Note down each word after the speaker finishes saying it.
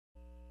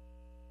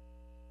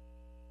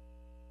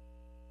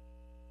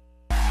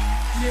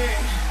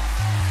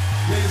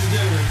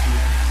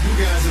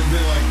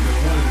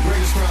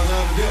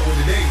to deal with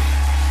today.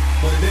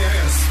 But today I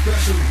got a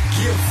special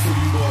gift for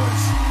you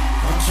boys.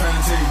 I'm trying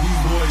to tell you,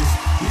 these boys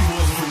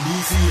are from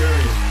DC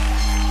area.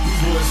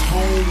 These boys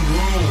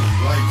homegrown,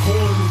 like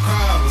corn in the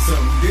cob or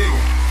something, dig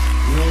it.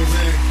 You know what I'm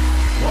saying?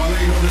 Well,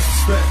 ain't no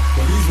disrespect,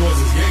 but these boys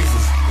is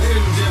gangsters.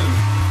 Ladies and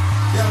gentlemen,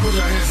 y'all put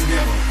your hands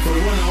together for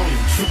the one and only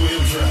Triple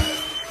M Tribe.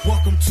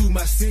 Welcome to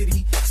my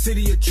city,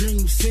 city of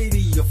dreams,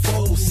 city of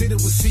foes. City will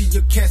see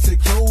your cats and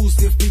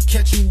closed if we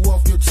catch you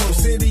off your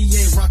toes. City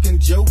ain't rockin'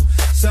 joke,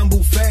 some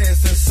move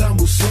fast and some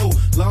move slow.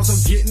 Long as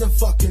I'm getting the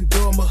fucking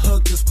door, I'ma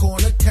hug this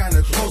corner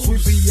kinda close. We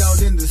be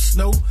out in the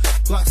snow,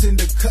 blocks in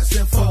the cuts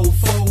and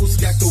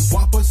fofos. Got the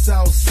whoppers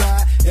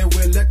outside and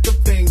we'll let the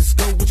things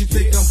go. What you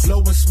think I'm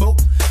blowing smoke?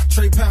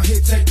 Trey Pound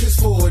here, take this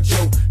for a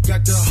joke.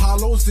 Got the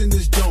hollows in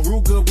this joint,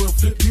 Ruger will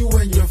flip you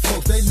and your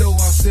folks. They know I'm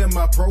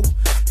semi-pro,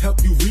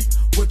 help you reap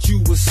what you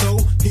was sow,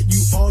 hit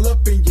you all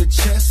up in your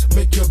chest,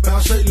 make your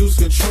bounce straight, lose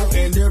control.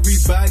 And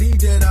everybody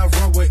that I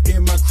run with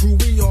in my crew,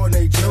 we all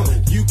they Joe.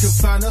 You can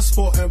find us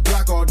sporting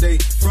block all day,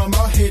 from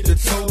our head to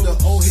toe. The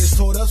old heads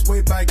told us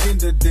way back in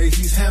the days,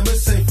 these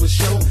hammers safe for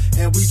show.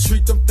 And we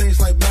treat them things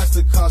like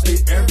MasterCards, they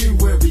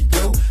everywhere we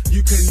go.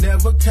 You can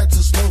never catch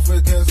us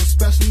over, cause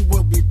especially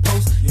when we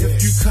post.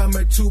 If you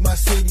coming to my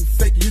city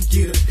fake, you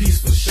get a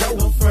piece for show.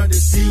 I'm from the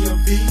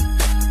DMV,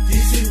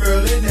 DC,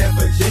 Maryland, and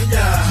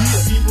Virginia.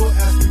 People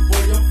ask me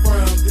where I'm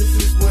from, this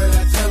is what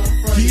I tell them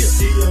from. The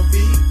DMV,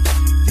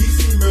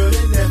 DC,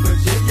 Maryland, and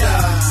Virginia.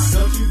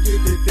 Don't you get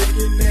to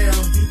thinking now,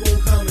 you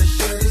gon' come and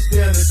shut us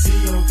down. The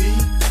DMV,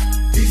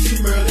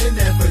 DC, Maryland,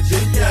 and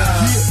Virginia.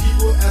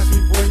 People ask me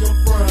where I'm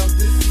from,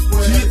 this is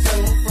what I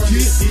tell them from.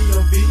 The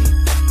DMV,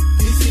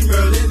 DC,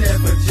 Maryland,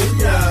 and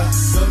Virginia.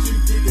 Don't you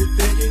get to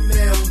thinking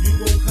now, you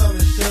gon' come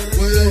and shut us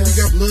down. Well, we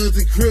got Bloods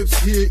and Crips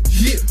here,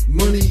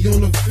 money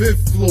on the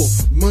 5th floor,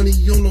 money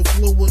on the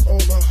floor with all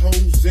the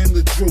hoes in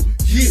the drum.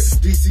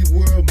 DC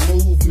World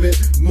Movement,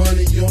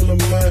 money on the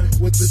mind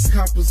with the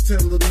coppers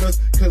telling us,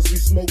 cause we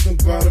smoking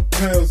by the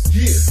pounds.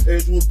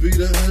 Edge will be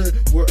the hood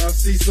where I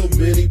see so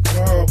many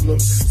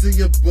problems. See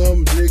a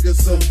bum nigga,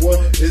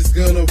 someone is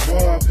gonna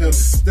rob him.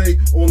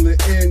 Stay on the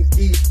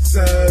NE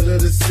side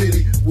of the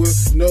city where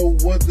no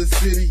other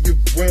city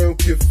around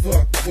can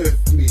fuck with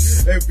me.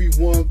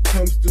 Everyone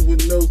comes to a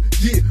nose,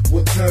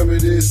 what time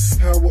it is,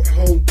 how at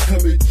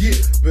homecoming,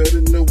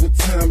 better know what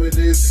time it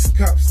is.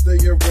 Cops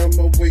stay around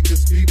my way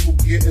cause people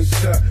getting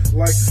shot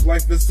like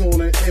life is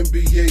on an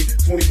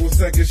NBA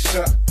 24-second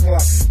shot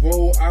clock.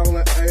 Rhode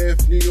Island Ave,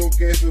 New York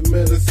Ave,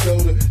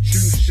 Minnesota.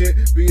 True shit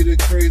be the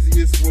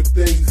craziest when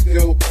things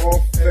go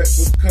off that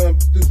will come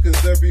through, cause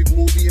every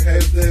movie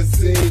has that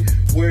scene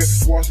where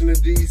Washington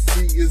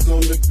DC is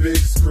on the big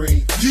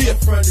screen.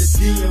 From the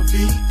DMV,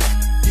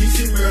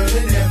 DC,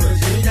 Maryland, and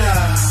Virginia.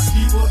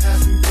 People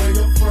ask me where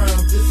you're from,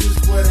 this is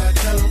what I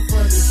tell them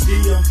from. The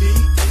DMV,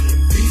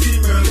 DC,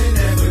 Maryland,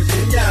 and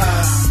Virginia.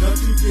 Don't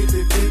you get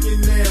to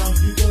thinking now,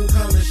 you gon'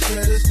 come and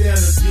shut us down.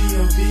 The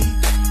DMV,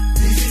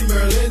 DC,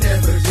 Maryland,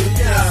 and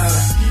Virginia.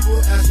 People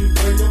ask me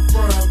where you're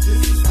from,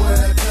 this is what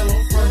I tell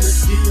them from. The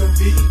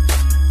DMV,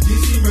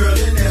 DC,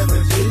 Maryland, and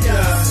Virginia.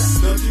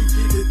 Don't you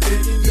get to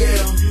thinking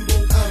now, you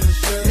gon' come and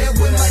shut us down. And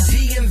with my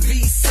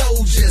DMV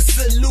soldiers,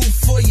 salute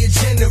for your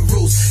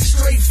generals.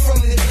 Straight from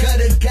the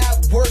gutter,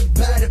 got work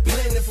by the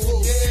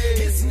plentiful.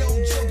 It's no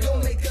joke,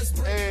 don't make us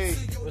break. Hey,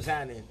 what's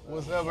happening?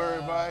 What's up,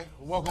 everybody?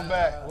 Welcome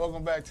back.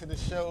 Welcome back to the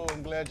show.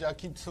 I'm glad y'all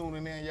keep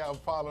tuning in. Y'all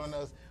following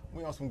us.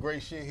 We on some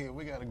great shit here.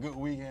 We got a good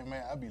weekend,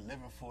 man. I be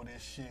living for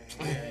this shit.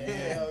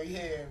 Hell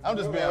yeah. I'm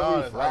just being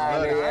honest.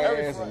 Friday,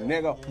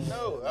 nigga.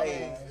 No, I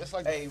mean, it's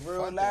like Hey,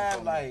 real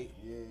live, like,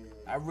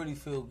 I really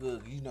feel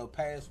good. You know,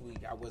 past week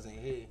I wasn't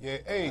here. Yeah,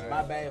 hey.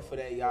 My bad for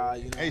that, y'all.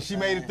 You know Hey, she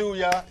made it through,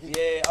 y'all.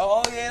 Yeah.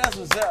 Oh, yeah, that's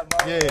what's up,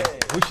 bro. Yeah,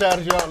 we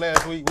shouted you out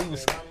last week. We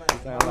was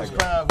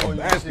crying for you.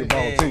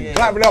 Basketball team. yeah.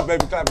 Clap it up,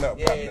 baby. Clap it up.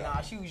 Clap it Yeah, up.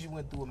 nah, she usually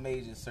went through a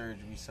major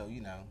surgery, so, you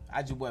know,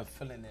 I just wasn't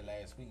feeling it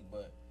last week,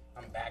 but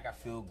I'm back. I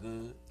feel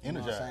good. You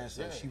know what I'm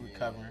saying? So she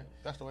recovering.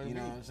 That's the way it You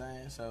know be. what I'm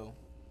saying? So,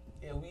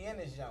 yeah, we in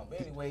this jump.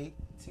 But anyway,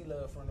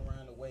 T-Love from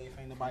around the way, if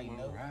ain't nobody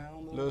know.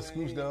 Little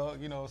Scooch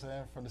Dog, you know what I'm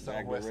saying, from the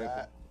Jack Southwest the Ripper.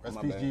 side. Rest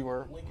My in peace, bad.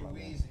 G-Word. Wicked Weezy,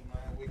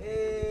 man. Wicked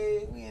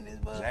Hey, we in this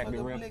Jack the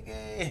motherfucker Ripper. blick.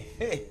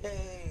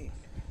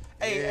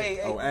 Hey,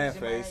 Oh, and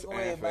Gucci, man, Face, go and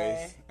ahead, Face,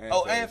 man. and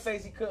Oh, Face. and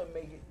Face, he couldn't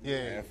make it. Yeah.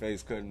 And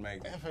Face couldn't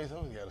make it. And Face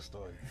always got a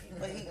story.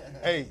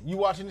 Hey, you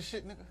watching this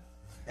shit, nigga?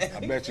 I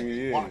bet you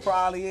he is.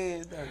 Probably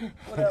is, though.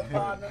 What up,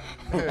 partner?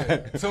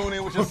 Tune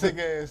in with your sick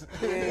ass.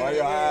 Why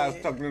your eyes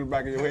tucked in the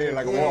back of your head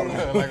like a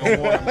watermelon? Like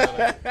a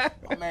watermelon.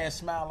 My man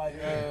smile like,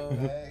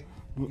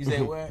 you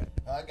say what?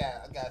 I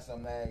got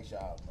something to ask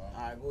y'all, bro. All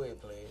right, go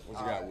ahead, play it. What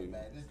you got with you?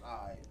 man?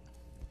 All right.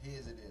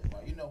 Here's it is,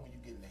 man. You know when you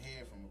getting the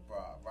head from a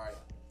broad, right?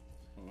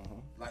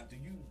 Like, do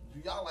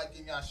y'all like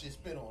getting y'all shit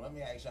spit on? Let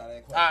me ask y'all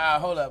that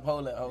question. Hold up.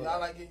 Y'all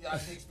like getting y'all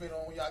shit spit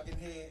on when y'all getting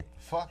head?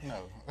 Fuck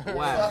no.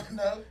 Why? Fuck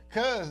no.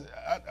 Cause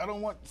I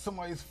don't want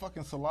somebody's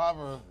fucking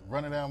saliva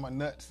running down my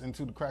nuts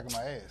into the crack of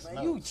my ass. Man,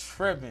 No. you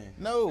tripping.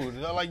 No,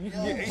 like you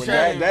can get But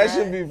HIV. that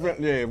should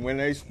be, yeah, when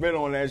they spit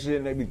on that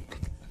shit, they be,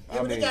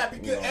 Yeah, but it gotta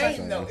be good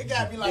aim though. It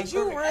gotta be like Is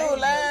you perfect real aim,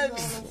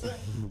 lads?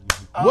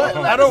 What?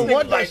 I don't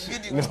want that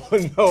shit.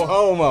 No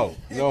homo.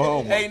 No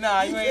homo. Hey,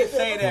 nah, you ain't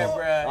say that,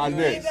 bro. I You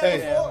did. ain't say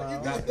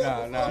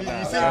that, Nah.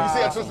 You see,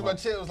 I twisted my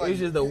chair. It was like, It's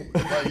just the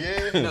like,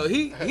 yeah. no,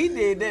 he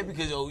did that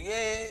because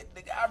nigga,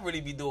 I really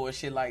be doing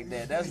shit like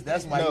that.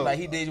 That's why No.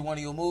 he did one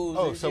of your moves.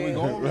 Oh, and so we shit.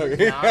 going? Nah, I'm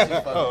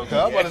just fucking Oh, with okay.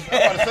 you. I'm about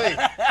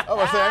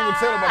to say, I ain't gonna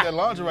tell about that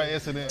laundry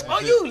incident. and Oh,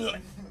 shit. you.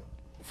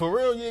 For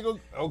real? You ain't go?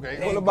 Okay.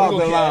 What about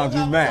the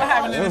laundry What man?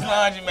 happened in this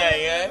laundry man,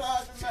 yeah?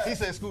 He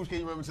said, Scooch, can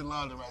you run me to the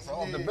laundromat? So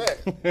off the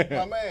back,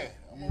 my man,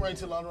 I'm gonna run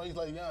to the laundromat. He's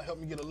like, yeah, help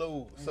me get a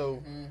load.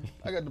 So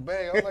I got the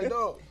bag. I was like,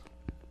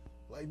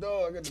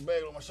 dog, I got the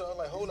bag on my shoulder. I'm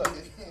like, hold up,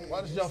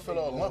 why this junk feel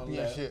all lumpy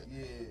and shit?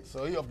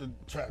 So he up to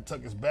try to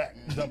tuck his back,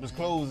 dump his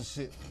clothes and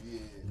shit.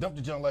 Dumped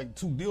the junk like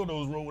 2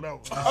 dildos rolled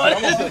out.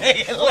 What the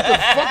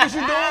fuck is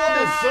you doing with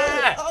this,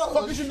 sir?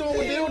 Fuck is you doing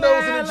with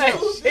dildos in the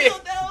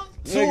junk?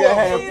 Nigga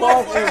had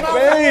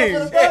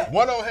fucking things.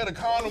 One of them had a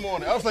condom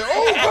on it. I was like,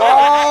 oh,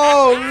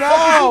 Oh what you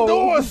no!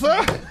 doing, sir?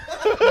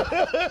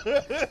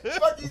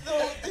 What you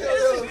doing?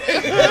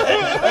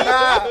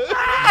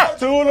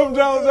 2 of them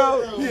Jones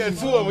out. He had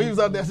 2 of them. He was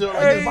out there shit like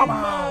this.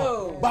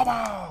 Bow,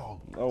 bow.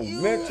 Oh,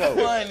 mental.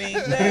 Funny,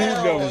 He's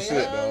dumb as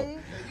shit, though.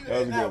 That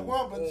was a Not good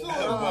one. one, but 2 of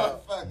them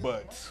motherfuckers.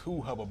 But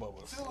 2 hubba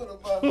bubbas. 2 of them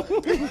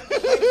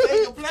motherfuckers.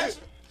 Take a pleasure.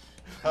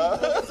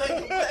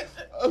 Take a pleasure.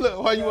 Oh,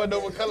 look, why you want to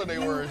know what color they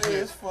were and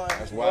shit?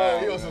 That's He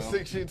wild. on some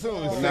sick shit too.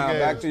 But now,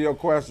 back to your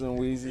question,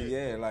 Weezy.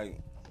 Yeah, like,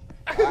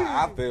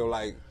 I feel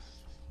like,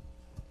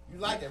 You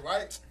like it,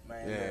 right?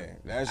 Man, yeah,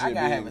 look, that I should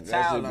gotta have a be,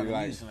 towel that should be on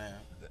like, these, man.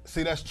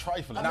 See, that's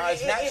trifling. Nah,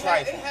 it's not It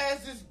trifling. has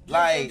its gifts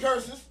Like- and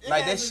curses. It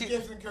like has that its shit-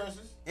 gifts and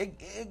curses.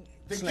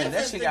 Slim,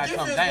 that shit gotta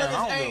come down.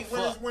 I don't give a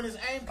fuck. When it's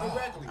aimed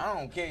correctly. I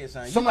don't care,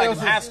 son. You Somebody like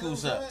them else high school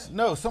sucks.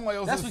 No, somebody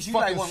else That's just what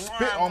you fucking like,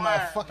 spit on my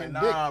fucking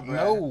Nah, dick. bruh.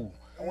 No.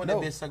 I want No.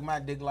 that bitch suck my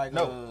dick like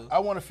No, I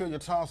want to feel your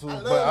tonsils,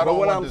 love but I it. don't But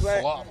what want I'm this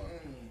saying- saliva.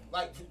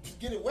 Like,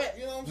 get it wet,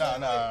 you know what I'm Nah,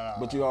 saying? nah.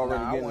 but you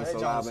already Nah, I getting want the that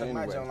John saliva suck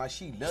my anyway. John like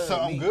she does So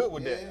I'm me. good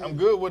with that. I'm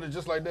good with it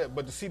just like that.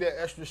 But to see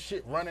that extra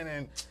shit running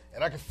and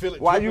I can feel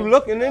it. Why you dripping.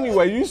 looking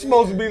anyway? You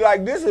supposed to be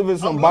like this if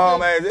it's some I'm bomb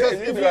looking, ass. 'cause You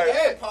if be you like,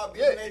 Head pop,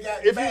 Yeah, they got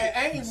if you- bad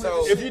aim with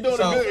so- it. If you're doing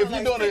So- a good, if like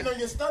you're doing spitting a on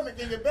your stomach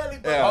and your belly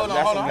button. Yeah, Hold on,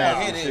 that's hold some on.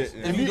 nasty Here it is.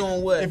 shit, If you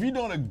doing what? If you're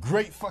doing a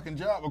great fucking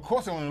job, of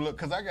course I want to look,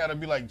 because I gotta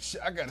be like,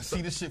 shit, I gotta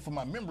see this shit for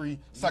my memory,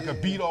 so I can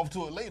beat off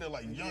to it later.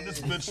 Like, yo, this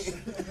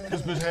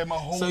bitch had my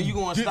whole. So you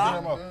gonna dick stop?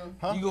 in her mouth.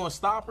 Huh? You gonna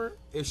stop her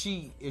if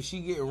she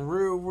getting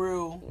real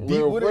real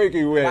with it?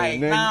 freaky with like? it,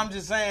 Nah, nigga. I'm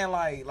just saying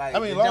like I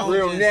mean, the long- Jones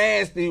Real just-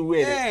 nasty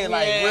with Yeah, it.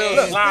 like Yeah. real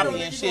Look, sloppy you and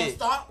gonna shit.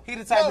 stop? He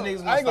the type of niggas I gonna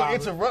ain't gonna stop her.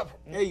 interrupt.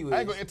 Yeah, you I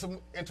ain't is. gonna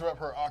interrupt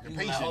her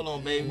occupation. like, hold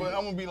on, baby. But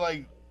I'm gonna be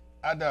like,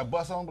 I got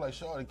bust on, be like,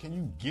 Shorty, can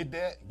you get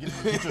that?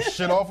 Get your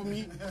shit off of me.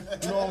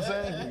 You know what I'm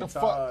saying? What the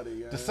fuck?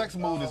 The sex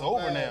mood is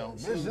over now.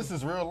 Bitch, this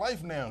is real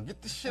life now.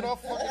 Get this shit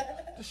off,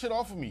 this shit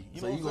off of me. You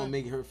So know you what gonna I'm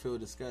make her feel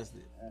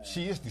disgusted? saying?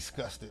 She is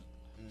disgusted.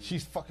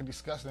 She's fucking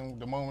disgusting.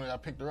 The moment I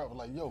picked her up,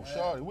 like, yo,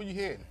 Shorty, where you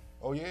heading?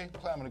 Oh yeah,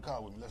 climb in the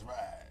car with me. Let's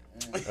ride.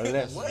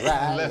 Let's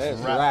ride, Let's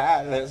let's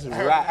ride, let's I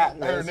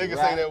ride. heard niggas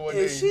say that one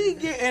day. If she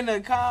get in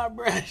the car,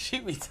 bruh, she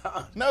be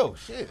talking. No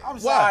shit. I'm Why?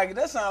 sorry,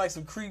 that sound like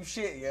some creep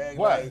shit, yeah.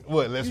 Why? Like,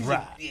 What? Let's you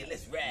ride. should- Yeah,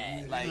 let's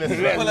ride. Like, Let's you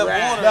pull up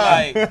ride. on her,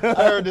 like,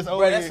 I heard this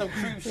old bruh, that's head.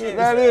 some creep shit.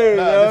 That is,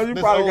 Nah, yo. this- You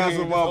this probably old got head,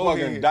 some this old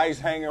motherfucking head. dice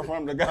hanging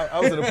from the guy. I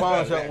was in the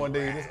pawn shop one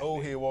day. This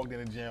old head walked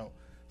in the gym.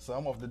 So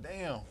I'm off the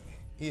damn.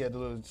 He had the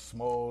little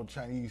small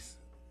Chinese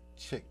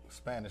chick,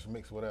 Spanish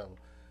mix, whatever.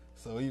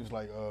 So he was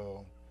like,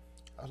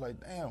 I was like,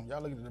 damn,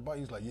 y'all looking at the bike?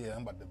 He's like, yeah,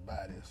 I'm about to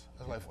buy this.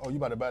 I was like, oh, you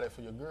about to buy that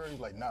for your girl?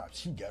 He's like, nah,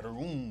 she got her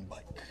own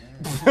bike.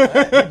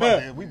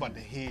 we about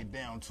to head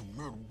down to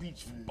Myrtle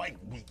Beach for bike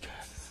week.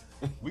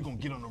 We gonna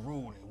get on the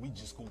road and we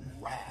just gonna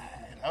ride.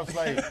 I was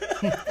like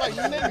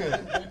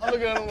nigga. I'm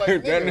looking at him like,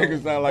 nigga, That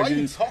nigga sound why like you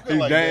he talking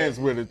like danced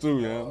that? with it too,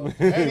 yeah.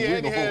 And he, We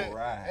and, he gonna had,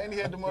 ride. and he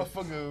had the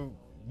motherfucker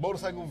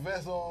motorcycle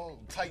vest on,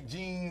 tight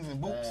jeans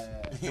and boots.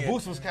 The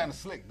boots was kind of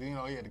slick. You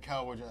know, he had the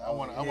cowboy joint. I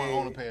want to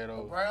own a pair of The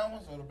those. brown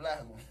ones or the black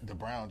ones? The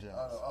brown joints.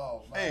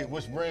 Oh, man. Hey,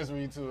 which brings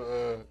me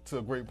to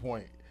a great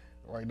point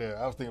right there.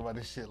 I was thinking about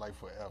this shit like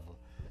forever.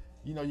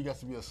 You know, you got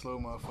to be a slow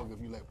motherfucker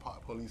if you let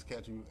pot police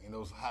catch you in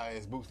those high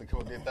ass boots that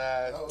cover their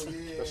thighs. Oh,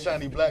 yeah. The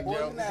shiny black Boy,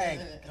 jump. name,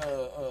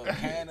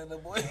 Canada,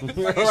 boy.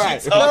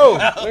 Right. No,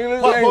 Nigga,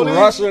 this Pop ain't police.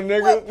 Russia, What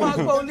nigga.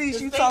 punk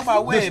police you talking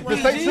about? Where? The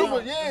state PG?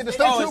 troopers, yeah, the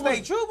state Oh, the troopers,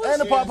 state troopers?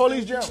 and the Yeah, pot the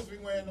police state jump. troopers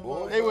be wearing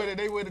them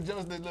They wear the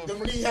jumps that the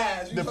look, knee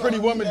highs. You the saw pretty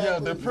the woman knee highs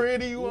jumps, the with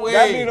pretty woman.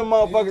 That be the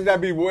motherfuckers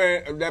that be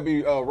wearing, that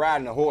be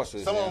riding the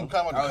horses. Some of yeah. them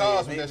come out the Oh,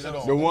 cars yeah, with that shit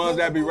on. The ones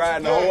that be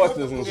riding the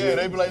horses and Yeah, shit.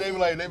 they be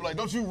like,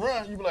 don't you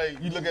run. You be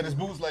like, you look at his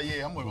boots like,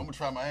 yeah, I'm gonna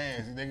try my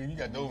hands. Nigga, you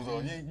got those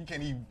on. You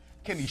can't even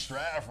Can't even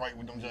strive right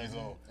with them joints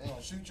on. They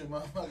gonna shoot your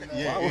motherfucking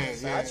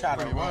ass. Yeah. I tried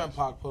to pretty run much.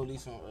 Park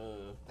Police on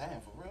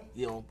Damn, for real?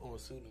 yeah, on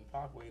Suitland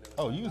Parkway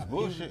though. Oh, you was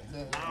bullshit.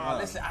 Nah,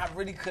 listen, I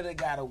really could have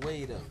got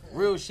away though.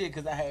 Real shit,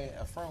 cause I had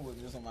a friend with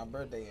me. It was on my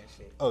birthday and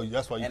shit. Oh,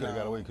 that's why you And, could have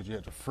got away because you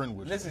had your friend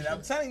with you. Listen,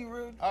 I'm telling you,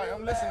 real. All right,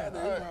 I'm listening.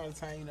 This All right. around the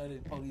time, you know, the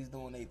police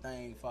doing their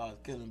thing as far as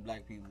killing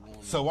black people.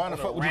 So why the On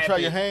a fuck would you try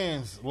your rapid-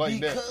 hands like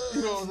that? Because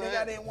You know what I'm nigga, I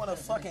saying? didn't want to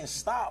fucking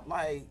stop.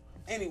 Like,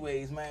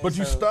 anyways, man. But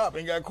you so- stopped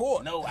and got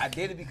caught. No, I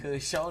did it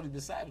because Shorty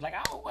decided, like,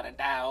 I don't want to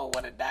die. I don't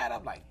want to die. And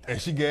I'm like,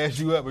 And she gassed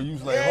you up and you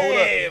was like,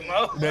 yeah,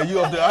 hold up. Mo. Now you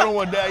up there, I don't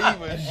want to die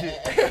either and shit.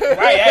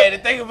 Right, I had to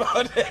think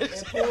about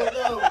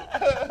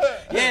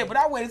that. Yeah, but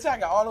I waited until I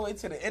got all the way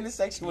to the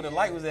intersection where the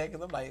light was at,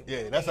 because I'm like,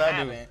 Yeah, that's how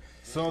I do. man.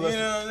 Soon You as know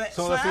what I'm saying?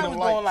 soon So as I see I them was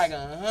going lights.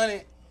 like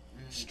 100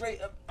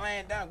 straight up,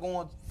 man, down,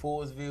 going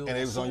Forestville. And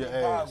it was on your Suitland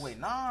ass. Parkway.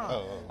 Nah.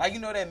 Oh. Like, you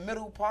know that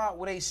middle part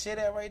where they sit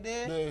at right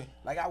there? Yeah.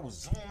 Like, I was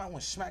zooming, I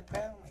went smack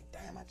past. I'm like,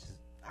 damn,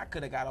 I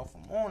could have got off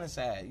from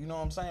Morningside. You know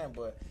what I'm saying?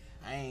 But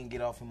I ain't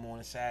get off from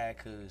Morningside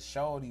because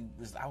Shorty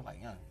was, I was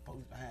like, young,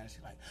 police behind her.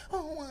 She like, I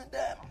don't want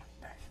that. I'm like,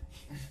 damn.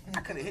 I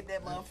could have hit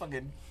that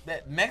motherfucking,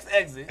 that next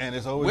exit. And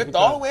it's always whipped because-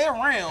 all the way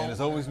around. And it's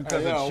always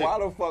because Hey, of yo, shit. why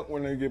the fuck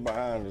when they get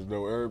behind us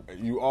though?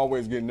 You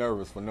always get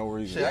nervous for no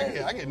reason.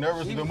 Shit, I get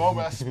nervous the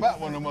moment I spot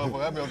one of them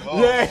motherfuckers. I be like,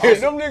 oh, Yeah,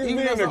 them niggas be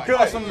Even in the if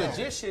cut. some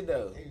legit shit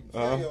though.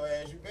 Tell your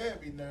ass, you better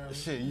be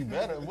nervous. shit, you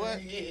better. What?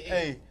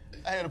 Hey,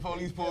 I had the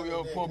police pull me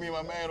and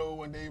my man over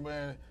one day,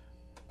 man.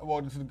 I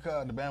walked into the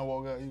car, the band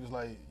walked out. He was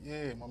like,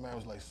 yeah, my man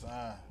was like,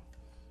 son.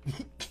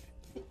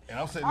 And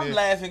I'm sitting there. I'm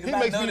laughing because he I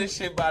makes know me- this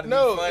shit about to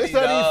No, be funny, it's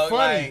not dog. even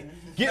funny.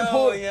 Like, Getting no,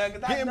 pulled, yeah,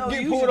 'cause I getting, know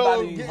getting you pulled shit about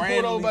over, to be getting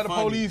pulled over by the randomly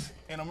funny. police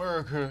in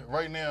America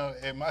right now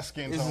at my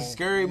skin It's tone. a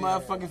scary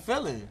motherfucking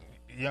feeling.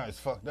 Yeah, it's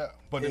fucked up.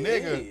 But the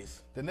It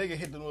nigga is.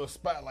 hit the little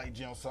spotlight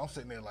jump, so I'm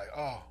sitting there like,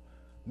 oh,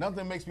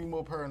 nothing makes me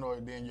more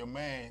paranoid than your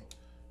man.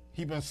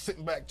 He been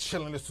sitting back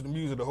chilling listening to the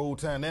music the whole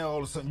time. Now all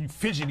of a sudden you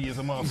fidgety as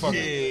a motherfucker.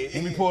 Yeah.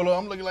 When we pull up,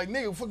 I'm looking like,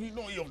 nigga, what the fuck you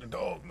doing? You off the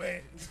dog,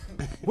 man.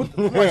 What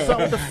the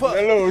fuck?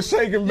 That little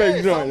shake and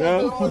bake joint,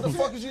 yeah, huh? what the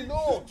fuck is you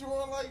doing?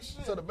 Drawing like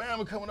shit. So the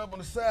band coming up on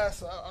the side,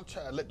 so I'm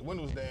trying to let the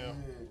windows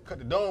down, cut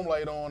the dome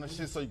light on and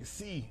shit so you can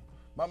see.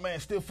 My man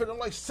still fit. I'm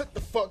like, sit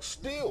the fuck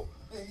still.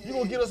 You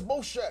gonna get us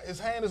both shot. His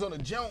hand is on the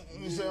jump.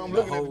 You say I'm The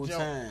looking at whole the jump.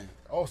 time.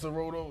 Also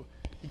rolled over.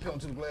 He come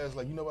to the glass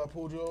like, you know why I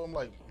pulled you over? I'm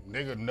like,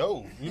 nigga,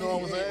 no. You know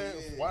what I'm saying?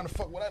 Why in the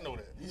fuck would I know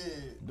that? Yeah.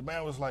 The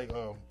man was like,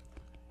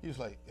 he was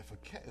like, if a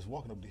cat is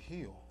walking up the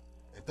hill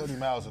at 30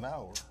 miles an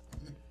hour,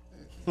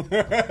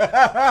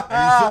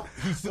 and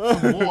he sipped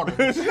some water.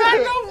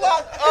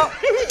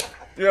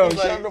 Yo, It's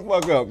like- shut the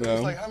fuck up, It's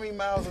man. like, how many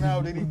miles an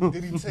hour did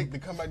he take to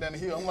come back down the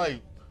hill? I'm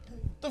like,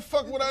 the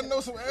fuck would I know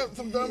some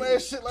dumb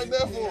ass shit like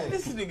that for?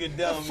 This nigga The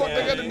dumb, fuck man.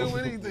 they got to do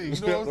with anything? You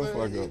Shut know the what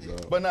I'm saying? fuck up,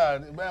 dog. But nah,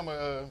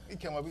 Bama, he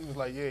came up. He was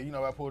like, yeah, you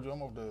know, I pulled you.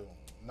 I'm off the.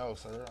 No,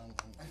 sir,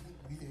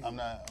 I'm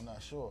not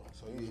sure.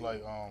 So he was like,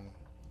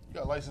 you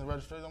got license and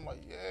registration? I'm like,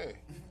 yeah.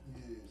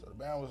 So the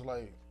band was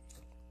like,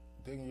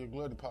 dig in your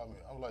glove department.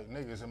 I was like,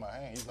 nigga, it's in my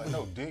hand. He's like,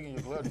 no, dig in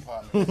your glove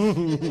department.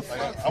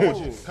 Like, I want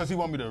you, because he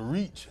want me to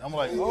reach. I'm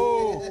like,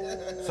 oh.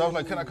 So I was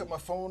like, can I cut my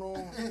phone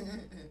on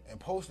and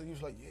post it? He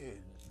was like, yeah,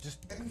 just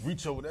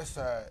reach over that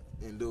side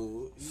And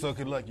dude, suck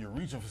it like you're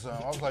reaching for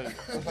something. I was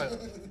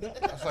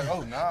like,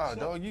 oh nah,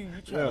 dog, you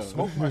trying to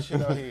smoke my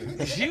shit out here. you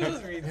was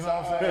retarded. You know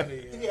what I'm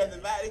saying? He had the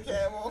body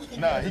cam on.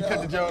 Nah, he cut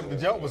the jump. The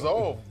jump was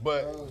off,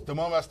 but the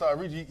moment I started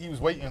reaching, he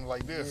was waiting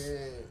like this.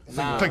 So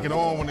Nah. click it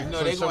on when it No,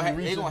 so they show me gonna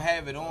reaching.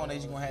 have it on. They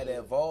just gonna have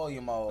that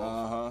volume off.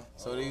 Uh-huh.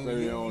 So they, So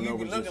you don't know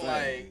be what you're looking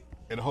saying. like.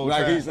 And the whole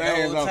Like time, he's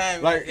saying, The whole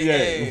time, like, yeah.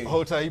 the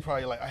whole time he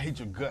probably like, I hate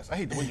your guts. I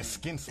hate the way your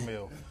skin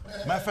smell.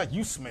 Matter of fact,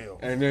 you smell.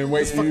 And then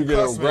wait till you fucking get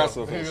cuss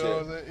aggressive me. and You know what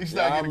I'm shit. saying? He Yeah,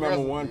 started I getting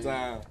remember aggressive. one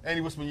time. And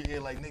he whispered in your ear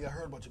like, nigga, I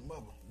heard about your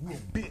mother. You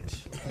a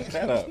bitch.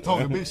 Shut up.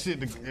 Talking big shit.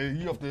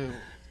 You up there.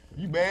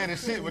 You bad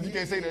as shit, but you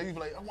can't say that. You be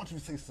like, I want you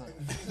to say something.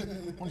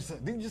 I want you to say,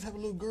 didn't you just have a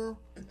little girl?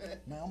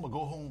 Man, I'm gonna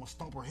go home and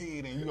stomp her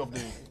head, and you up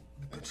there,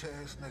 bitch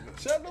ass nigga.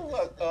 Shut the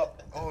fuck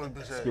up. Oh, that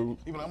bitch ass. Scoop.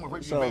 You be like, I'm gonna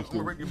rape Shut your up, baby. I'm Scoop.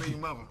 gonna rape your baby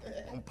mother.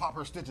 I'm gonna pop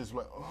her stitches.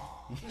 Like, oh.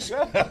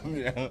 Shut up,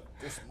 yeah.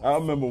 I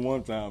remember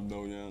one time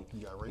though, young.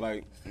 You got raped?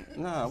 Like,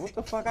 nah, what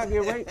the fuck I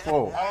get raped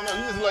for? I don't know.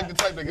 You just like the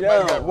type that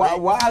Yeah, got why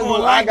raped. do I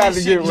like got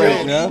this to get shit, raped,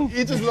 yo. man?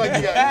 It just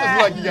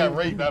like you got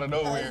raped out of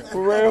nowhere.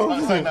 For real?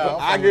 I say, nah,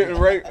 I'm I fucking get with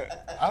raped.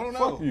 I don't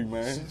know. Fuck you,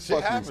 man. Shit Fuck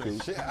you, happens.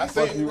 Scoop. Shit, I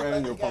Fuck say you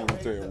and your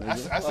ponytail,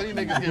 nigga. I see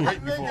niggas get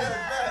raped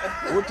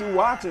before. What you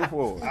watching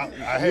for? I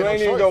had You no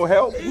ain't even choice. go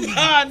help.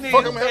 Nah, nigga,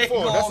 Fuck him they here for.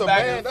 going That's a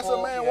back man. and That's a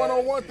forth, man yeah.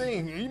 one-on-one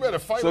thing. You better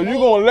fight. So him you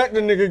off. gonna let the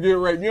nigga get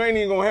raped? You ain't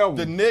even gonna help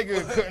The him.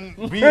 nigga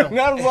couldn't beat him.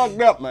 That's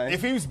fucked up, man.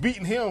 If he was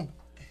beating him,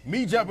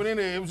 me jumping in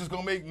there, it was just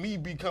gonna make me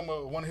become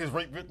one of his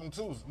rape victims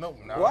too. No,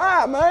 nah.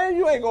 Why, man?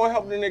 You ain't gonna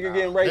help the nigga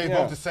getting raped They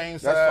now. both the same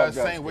That's size, fucked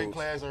up, same weight Scoop.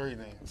 class,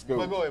 everything. Scoop.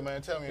 But go ahead,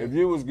 man. Tell me. If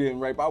you was getting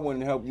raped, I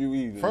wouldn't help you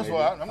either. First of nigga.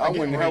 all, I'm not I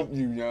wouldn't getting help raped.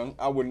 you, young.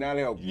 I would not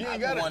help you. You I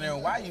ain't be got it.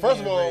 wondering why you First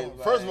of getting all,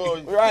 raped, first of like-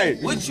 all,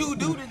 Right. What you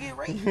do to get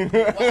raped?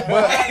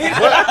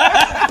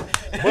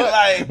 but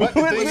like, but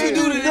the what thing you is-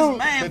 do to this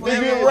man the for thing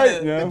him get to-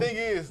 raped, yeah. The thing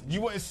is,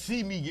 you wouldn't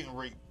see me getting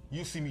raped.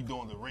 you see me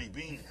doing the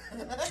raping.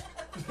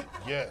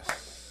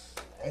 Yes.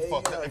 I'm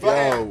fucked up. If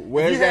Yo,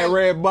 where's that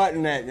red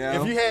button at,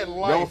 yo? If you had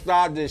life, don't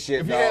stop this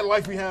shit, if you dog. had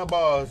life behind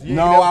bars, you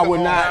No, ain't never I come would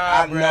on.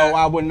 not. No,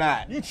 I would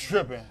not. You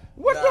tripping?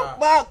 What the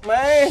fuck,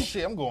 man?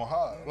 Shit, I'm going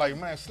hard. Like,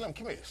 man, Slim,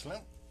 come here, Slim.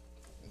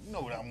 You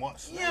know what I want,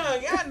 Slim.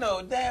 Young, I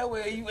know damn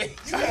well you ain't.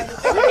 You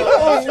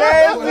a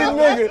nasty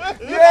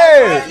nigga.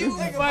 Yeah. You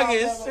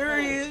fucking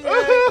serious,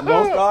 man?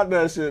 Don't start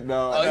that shit,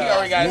 dog. Oh, he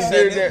already got it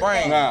set in his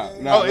brain. Nah,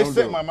 Oh, it's don't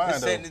set do in my it. mind, It's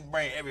set in though. his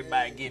brain.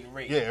 Everybody getting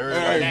raped. Yeah,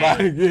 everybody.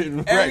 Everybody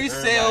getting Every raped.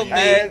 cell Ass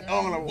bit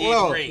on the getting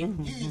floor. raped.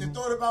 You either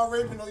thought about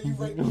raping or you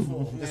raped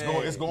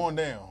before. It's going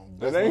down.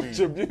 That That's ain't what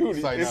your we- beauty.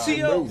 It's like, It's nah,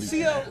 your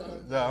CO.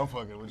 Nah, I'm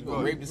fucking with you.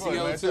 Go rape ahead. the Go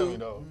ahead, man. CO Tell too? me,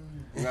 though.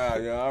 Nah,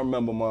 yeah, I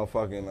remember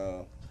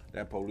motherfucking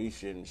that police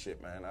shit and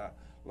shit, man.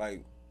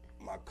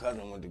 My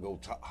cousin went to go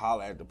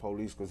holler at the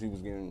police because he was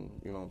getting,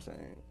 you know what I'm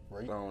saying,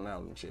 Raped? thrown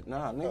out and shit.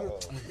 Nah,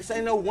 nigga, this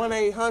ain't no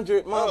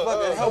 1-800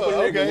 motherfucking help a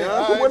okay. nigga, All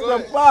young. right, What go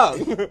the fuck?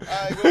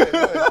 All right, go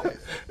ahead.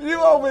 You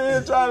over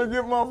here trying to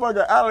get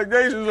motherfucking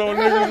allegations on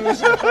niggas and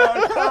shit.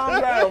 Man,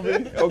 calm down,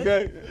 B.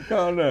 Okay?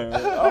 Calm down. I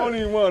don't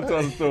even want to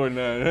tell the story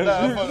now. Nah,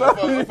 I'm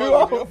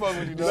fucking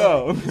with you,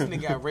 dog. No. This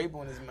nigga got rape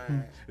on his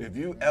mind. If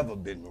you ever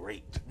been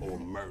raped or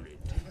murdered,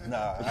 Nah,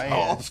 I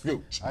oh, ain't.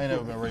 scooch. I ain't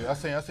never been raped. I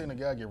seen a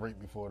guy get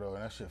raped before though,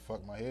 and that shit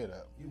fucked my head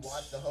up. You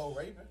watched the whole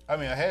raping? I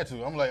mean, I had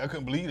to. I'm like, I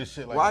couldn't believe this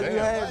shit. Like, Why damn. you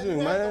had to,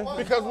 man?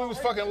 Because we was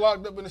fucking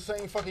locked up in the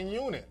same fucking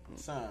unit.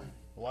 Son,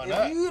 Why if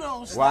not? you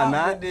don't stop Why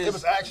not? with this, It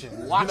was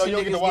action. watching you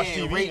don't get to niggas watch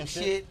getting TV raped and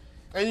shit.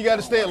 And you got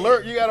to stay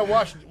alert. You got to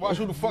watch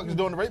who the fuck is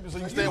doing the raping so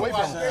you can stay away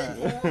from them.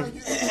 Yeah,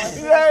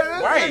 this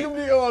Right. nigga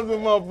be on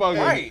some motherfucker.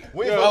 Right.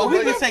 We ain't Oh, supposed we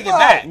to can bring take it up-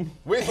 back.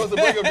 We ain't supposed to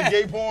bring up the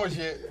gay porn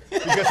shit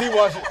because he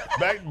watched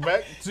it.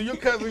 Back to your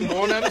cousin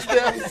going down the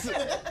steps.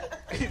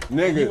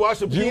 Nigga, You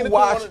watched a pee in you the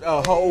watched corner.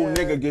 a whole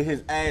nigga get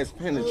his ass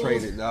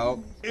penetrated,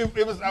 dog. It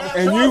was. I was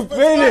And you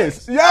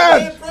finished.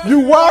 Yes, you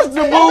watched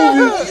the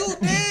movie. You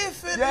did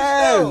finish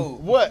Yes. though.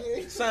 what?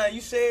 Son,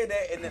 you said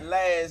that in the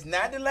last,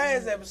 not the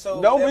last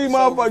episode. Don't the be episode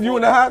motherfucker. You before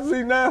in the that. hot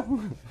seat now?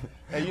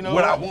 Hey, you know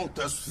What what? I want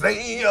to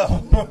say.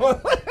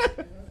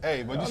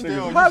 Hey, but Y'all you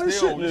niggas hot as shit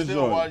still, in this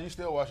you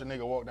still joint. watch a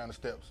nigga walk down the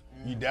steps.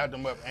 You dapped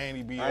him up and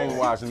he be. I ain't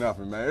watching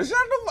nothing, man. Shut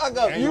the fuck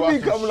up. And You watch be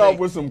him coming shake. off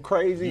with some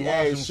crazy You watch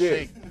ass him shit.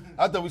 shake.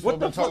 I thought we What supposed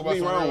the to talk fuck about be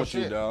some wrong real with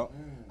you, shit. dog?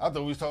 I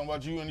thought we was talking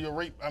about you and your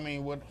rape. I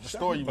mean, what the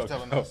story you was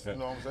telling us. You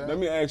know what I'm saying? Let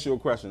me ask you a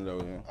question, though,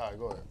 yeah. All right,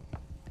 go ahead.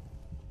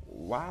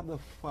 Why the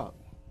fuck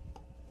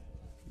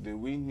do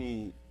we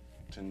need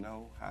to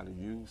know how to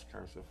use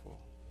cursive for?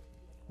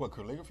 What,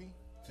 calligraphy?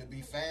 To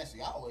be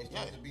fancy. I always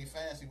thought to be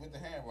fancy with the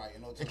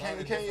handwriting. You know, to It came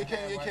learn from different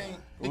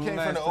handwriting. the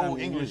last time old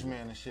you used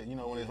Englishmen and shit. You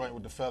know, when they write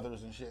with the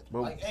feathers and shit.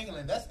 But, Like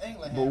England, that's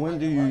England. but when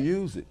do you handwriting,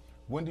 use it?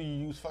 When do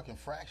you use fucking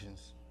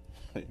fractions?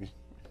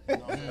 You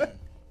know what I'm saying?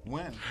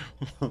 When?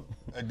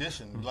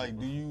 Addition. Like,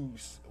 do you?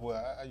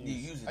 Well, I use.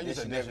 use I use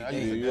addition addition. I every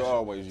use day. You addition.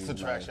 always use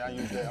subtraction. I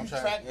use that. I'm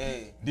trying. Track- Yeah.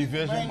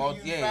 Division. Man, Multi-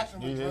 you use yeah.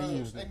 fraction with Yeah, drugs. you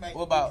use They it. make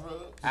What about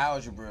drugs.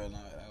 algebra? And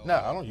all that?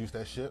 Nah, I don't use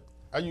that shit.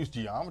 I use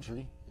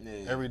geometry Yeah.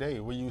 every day.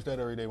 We use that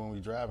every day when we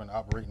drive and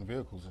operating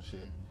vehicles and shit.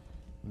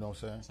 You know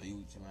what I'm saying? So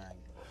you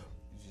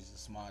just a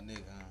smart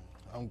nigga,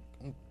 huh? I'm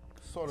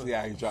sort of See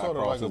how he try to sort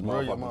of cross like a his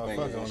brilliant motherfucking motherfucker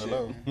fingers on and the shit.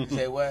 low. You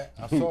say what?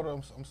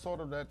 I'm sort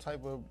of that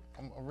type of.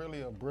 I'm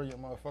really a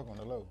brilliant motherfucker on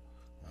the low.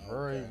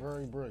 Very,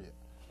 very brilliant.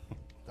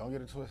 Don't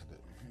get it twisted.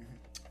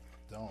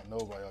 Don't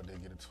nobody out there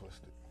get it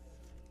twisted.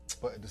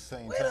 But at the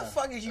same Where the time,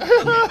 fuck is you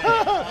looking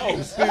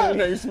at?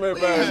 Stephen A.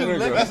 Smith ass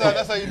nigga.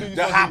 that's how you do.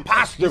 The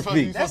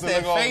apostrophe. That's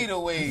that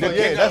fadeaway. So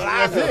yeah,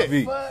 that's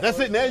it. Fuck. That's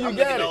it. Now you I'm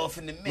got looking it. off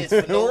in the midst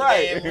for no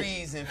Right. damn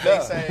reason.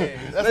 Face ass.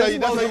 That's how you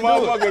do it.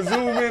 motherfucker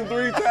zoom in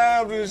 3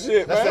 times and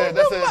shit, man.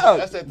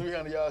 That's that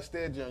 300 yard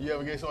stare jump. You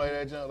ever get somebody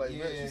that jump like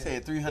You that?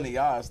 said 300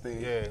 yards there.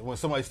 Yeah, when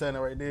somebody's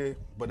standing right there,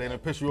 but they done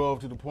push you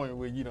off to the point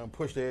where you done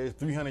push their ass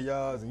 300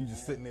 yards and you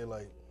just sitting there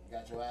like,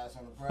 Got your ass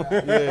on the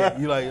ground. yeah,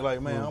 you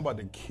like, man, I'm about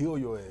to kill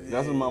your ass.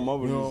 That's what my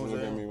mother You know used to what look I'm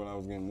at saying? me when I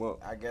was getting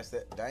whooped. I guess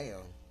that. Damn.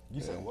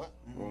 You said what?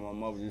 When my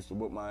mother used to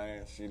whip my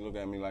ass, she look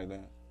at me like that.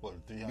 What,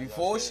 300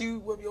 Before yards she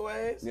whip your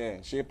ass? Yeah,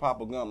 she'd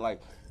pop a gum.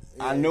 Like,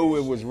 I knew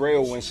it was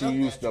real when she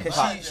used to Cause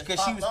pop. she was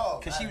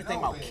thinking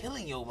about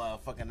killing your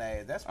motherfucking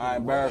ass. That's I pretty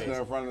embarrassed wild.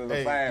 her in front of the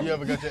Hey, family. you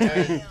ever got your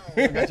ass, you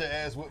ever got your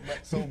ass whipped back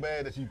so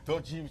bad that you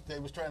thought they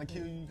was trying to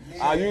kill you?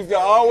 I used to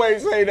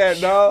always say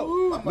that,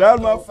 dog.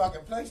 That's my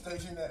fucking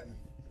PlayStation at me.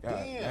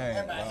 God In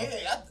damn. my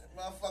head,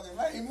 motherfucking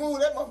right. He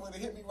moved that motherfucker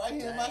hit me right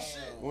here in my shit.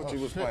 What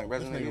you was shit. playing? This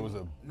Resident nigga Evil? was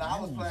a Nah,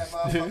 I was playing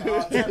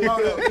motherfucking Jet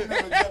Moto. You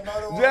remember Jet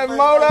Moto? on Jet PlayStation?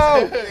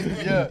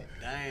 Moto! yeah.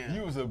 Damn.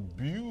 You was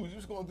abused. You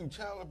was going through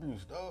child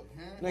abuse, dog.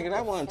 Nigga,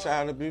 that wasn't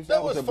child abuse. That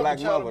That was was a black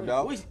fucking child mother,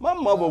 dog. abuse. My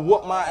mother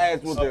whooped my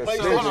ass with So her play-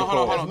 extension Hold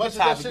cord. on. As much Good as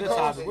that topic, shit good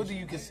costs- topic. What do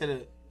you consider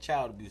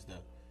child abuse, though?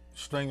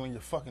 Strangling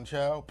your fucking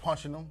child,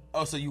 punching them.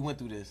 Oh, so you went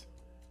through this.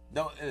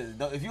 Don't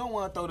if you don't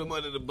want to throw them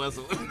under the bus,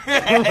 First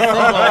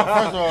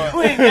of all,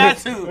 we ain't got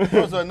to. first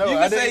of all, no, You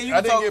can I say didn't, you I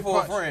can didn't talk get for a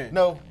punched. friend.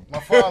 No, my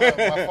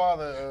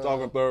father.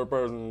 Talking third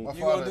person. My You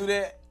gonna father- do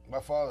that? My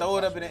father. Throw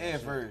it up punched in the me air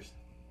and shit. first.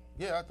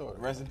 Yeah, I throw it.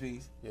 Rest in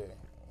peace. Yeah,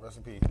 rest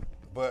in peace.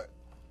 But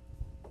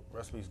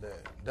Rest in peace, Dad.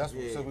 That's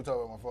what, Yeah. since we talk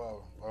about my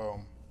father.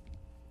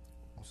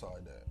 I'm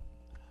sorry, Dad.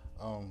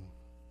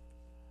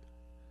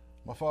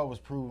 My father was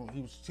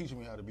he was teaching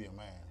me how to be a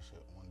man and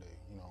shit one day.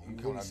 You know, You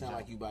coming really out the sound gym.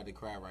 like you about to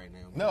cry right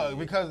now. No,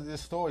 because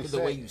this story the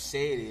way you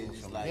said it, it's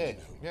just like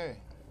yeah.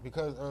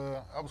 Because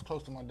I was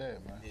close to my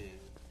dad, man. Yeah.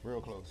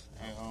 Real close.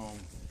 And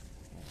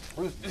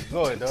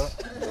go ahead, dog.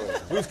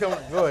 We was coming.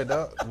 Go ahead,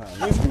 dog.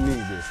 Nah, you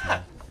need this,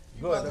 man.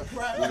 Go ahead,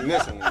 dog. You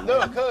listening, man.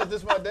 No, cuz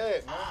this my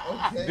dad,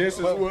 man. This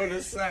is what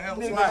it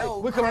sounds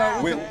like. We coming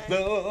out. With We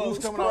those was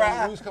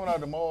coming out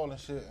the mall and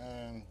shit,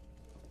 and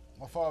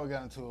my father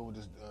got into it with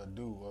this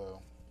dude,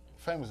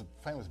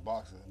 famous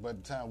boxer. But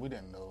at the time we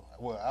didn't know.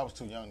 Well, I was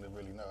too young to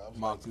really know. I was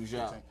Mark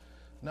Duchamp. 15.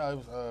 No, it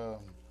was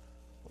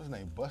what's his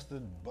name?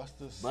 Buster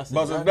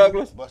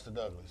Douglas? Buster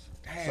Douglas.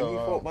 Damn, So, you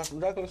fought Buster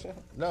Douglas?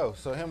 No,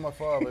 so him and my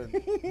father,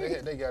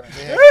 they got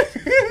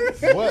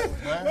it. What,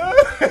 man?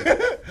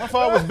 My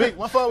father was big.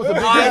 My father was a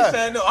big guy.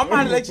 Son, no, I'm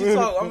about to let you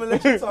talk. I'm gonna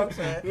let you talk,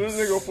 son. This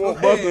nigga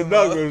fought Buster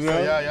Douglas, So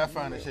man. y'all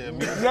find that shit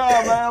amusing. Nah,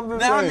 man, I'm just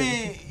Now, I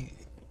saying.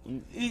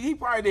 mean, he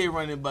probably did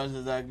run in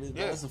Buster Douglas. But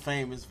Yeah. that's a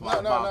famous No.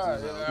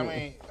 boxer. I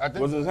mean, I think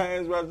Was his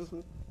hands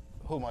registered?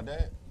 who my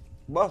dad?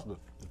 Buster.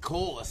 Of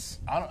course.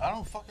 I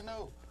don't fucking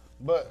know.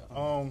 But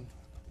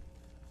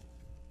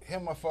him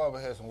and my father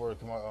had some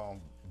words. My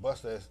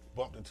Buster has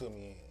bumped into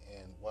me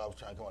and while I was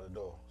trying to come out the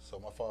door. So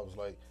my father was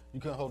like, "You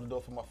couldn't hold the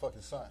door for my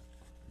fucking son."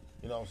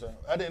 You know what I'm saying?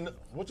 I didn't know.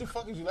 What the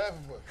fuck is you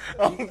laughing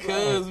for?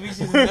 Because we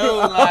should know,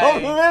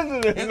 like,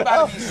 listening. it's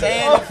about to be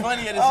sad and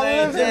funny at the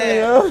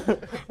same time.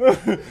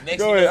 Next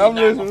Go thing ahead, you I'm knock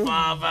my listening.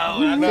 father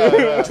out.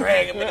 I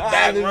drag him in the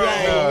back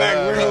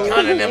room. He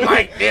cutting him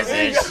like this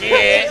and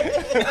shit.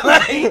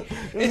 Like,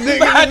 it's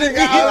about to be.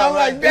 I'm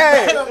like,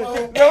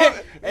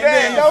 Dad. And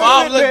then your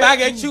father look back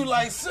at you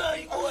like,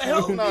 son, you gonna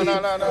help me? No.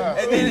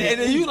 And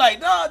then you like,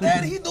 nah,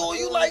 Daddy, he doing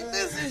you like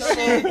this and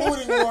shit.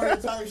 Booty warrior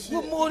type shit.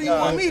 What more do you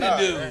want me to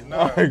do?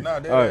 No,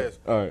 that is.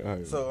 All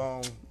right.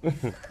 So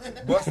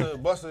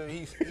Buster,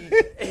 he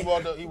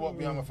walked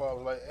behind my father,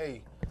 was like,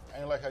 "Hey, I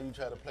ain't like how you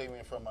try to play me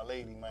in front of my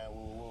lady, man.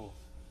 Woo woo.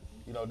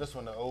 You know, this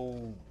one the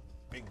old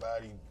big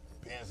body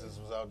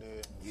Benzes was out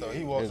there. So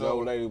he walks His over.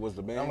 old lady was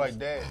the Benz. I'm like,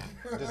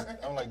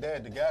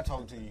 Dad, the guy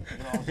talking to you. You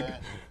know what I'm saying?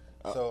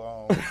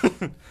 So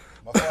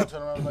my father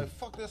turned around and was like,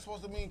 "Fuck, that's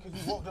supposed to mean because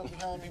you walked up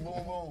behind me,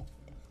 boom boom."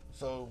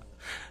 So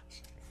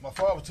my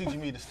father was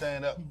teaching me to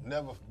stand up,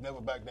 never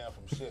back down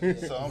from shit.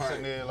 So I'm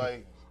sitting there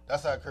like,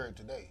 that's how it occurred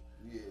today.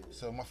 Yeah.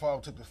 So my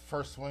father took the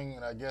first swing,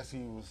 and I guess he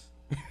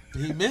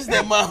missed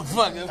that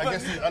motherfucker. I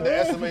guess he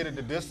underestimated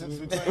the distance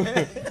between,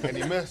 and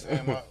he missed.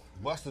 And my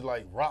Buster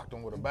like rocked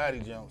him with a body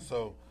jump.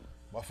 So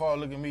my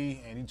father looked at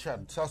me, and he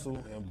tried to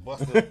tussle, and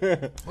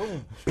Buster,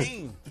 boom,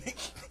 bing.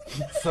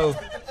 So.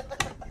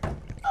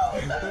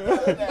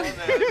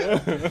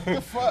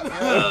 The fuck,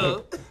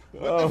 yo?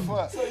 What the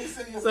fuck?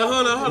 So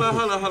hold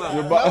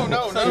on.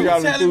 No. So you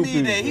telling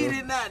me that he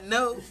did not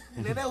know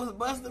that was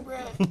Buster, bro?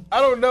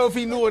 I don't know if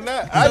he knew or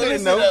not. I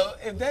didn't know.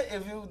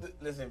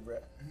 Listen, bro.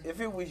 If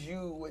it was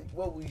you,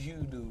 what would you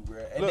do, bro?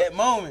 At that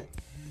moment,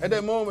 At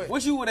that moment,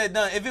 what you would have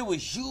done if it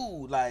was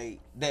you, like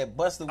that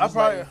Buster I was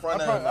like in front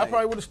probably, of him? I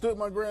probably would have stood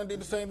my ground and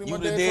did the same thing. You my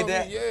would've dad did told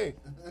that? me.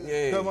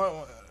 Yeah.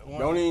 Yeah.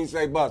 Don't even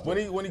say Buster. When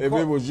he if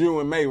caught- it was you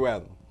and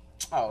Mayweather.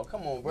 Oh,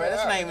 come on, bro.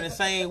 That's not even the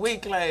same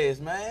weight class,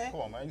 man.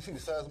 Come on, man. You see the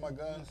size of my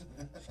guns?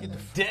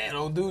 Damn,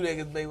 don't do that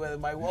because Mayweather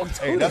might walk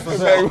through. Hey, that's what's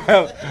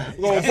Mayweather. up.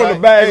 We're going to put the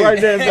bag right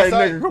there and say,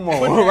 That's nigga, come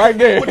on. Right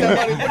there. Put that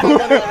money on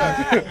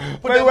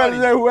that. Put that Mayweather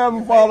money. say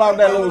whoever fall out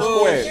that little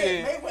square.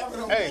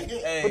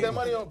 Hey, put that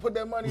money on. Put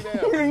that money down.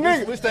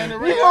 Nigga, We stay in the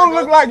you ring. gonna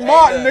look like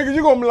Martin, nigga.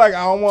 You gonna be like,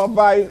 I don't want to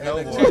fight.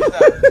 No,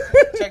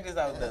 Check this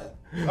out, though.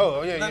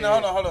 Oh yeah. No,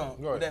 hold on.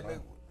 Go ahead. That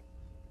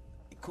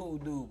cool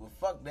dude, but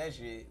fuck that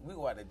shit. We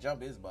gonna have to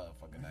jump his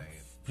motherfucking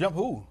ass. Jump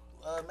who?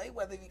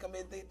 Mayweather, he come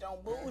in think on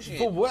bullshit.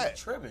 For what?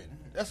 Tripping.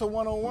 That's a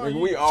one-on-one.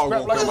 Nigga, we all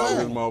Scrap gonna like come a out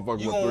this man. motherfucker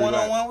You with going 3 one on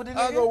laps. one with the nigga?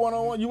 I'll go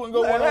one-on-one. You wouldn't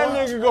go That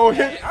one-on-one? nigga go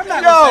hit. I'm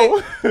not Yo,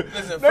 Listen,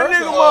 that first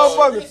nigga of all,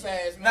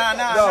 motherfucker.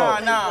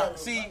 Nah.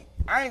 See,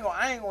 I ain't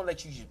gonna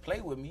let you just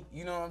play with me.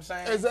 You know what I'm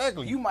saying?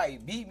 Exactly. You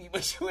might beat me,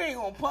 but you ain't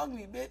gonna punk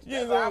me, bitch. You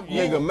ain't That's gonna- how I'm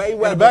Nigga, moving.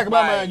 Mayweather. In the back of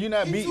my fight. mind, you're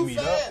not beating me,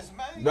 dog.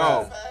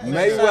 No, Son,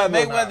 Mayweather.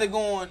 Mayweather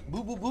going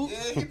boop boop boop. Yeah,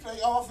 he play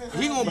offense.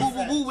 He gonna boop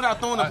boop boop without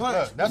throwing a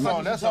punch. That's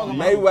on. That's on.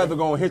 Mayweather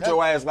gonna hit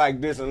your ass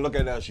like this and look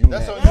at us. You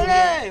That's next. on you.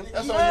 Hey,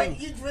 That's you on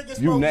you. You drinking You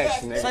smoke next,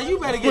 gas, nigga. So you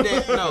better get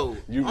that. No,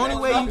 You only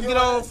next. way you can get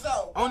off.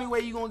 Yourself. Only way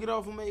you gonna get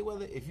off of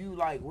Mayweather if you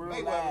like real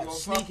Mayweather live gonna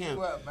sneak fuck him.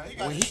 you up, man. You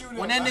gotta When, shoot him,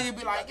 when that man. nigga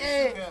be like, You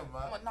yeah, gotta shoot him,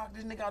 man. I'm gonna knock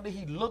this nigga out there.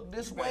 He look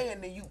this way,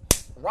 and then you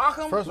rock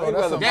him. First of all,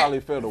 that's Mayweather some. probably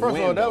feel the First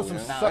of all, wind. that was though,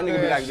 some man. sucker That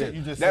nigga be ass like shit this.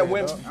 you just That said,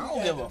 wind. dog. I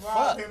don't give a Rob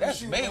fuck. him and That's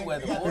shoot him.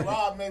 Mayweather, You got to boy.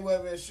 rob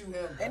Mayweather and shoot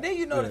him. And then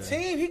you know the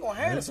team, he gonna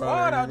have the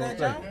squad out there,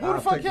 John. Who the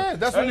fuck cares?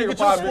 That's That when you nigga get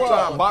your probably trying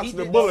to squad. box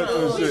the bullets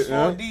and We shit. four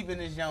huh? deep in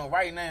this young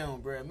right now,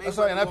 bro. That's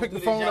right, and I picked the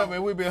phone up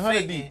and we be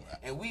 100 deep.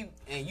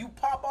 And you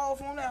pop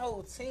off on that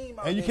whole team.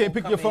 out And you there can't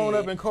who pick your come phone in.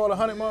 up and call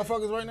 100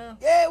 motherfuckers right now?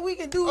 Yeah, we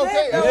can do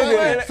Okay, that. though,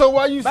 nigga, but so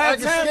why you by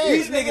the acting time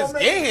these scared? niggas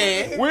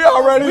scared, We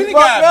already we done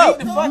fucked got up.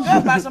 beat the fuck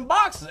up by some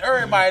boxers.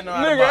 Everybody know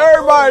Nigga,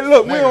 everybody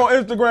look. We on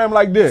Instagram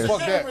like this. Fuck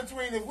The that. difference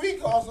between if we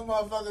call some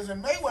motherfuckers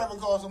and Mayweather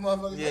calls some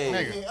motherfuckers, Yeah.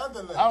 they get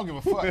under I don't give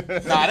a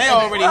fuck. Nah, they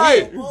already Right.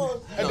 hit. At Them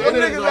the end of the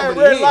niggas at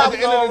day, Red at Lobster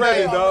the end of the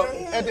already, day, dog.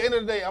 At the end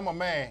of the day, I'm a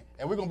man,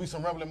 and we're gonna be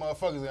some rebelling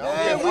motherfuckers. And I don't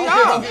Yeah, care, we I don't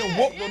care if are. I'm getting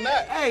whooped or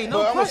not. Hey, no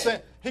but I'm question.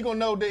 saying he gonna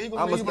know that he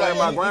gonna I'ma be stand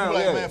like, my ground, he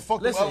be like, yeah. man,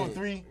 fuck Listen. them other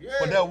three.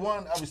 But that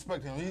one, I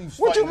respect him. He's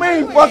What you fighting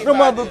mean, me. fuck them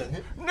other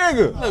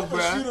nigga? Look, Shoot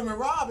bruh. him and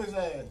rob his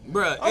ass.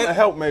 Bruh, I'm gonna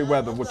help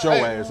Mayweather with your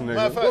ass, Matter of nigga.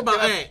 fact, what about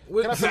can I- Ant?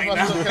 What- Can I finish Nah.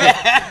 my story?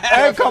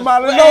 Ain't come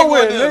out of What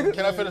nowhere, Ant gonna do? nigga.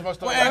 Can I finish my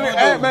story? What Ant gonna do?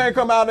 Ant Man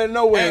come out of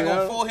nowhere, Ain't gonna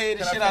man. forehead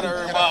the shit out of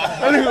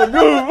everybody. That nigga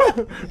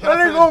good. That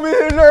nigga gonna be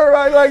hitting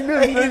everybody like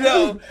this, You know,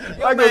 nigga.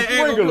 your Like man a ain't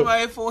gonna come sprinkler. out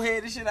here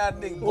forehead the shit out of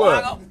niggas.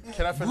 What? Boy,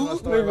 Can I finish my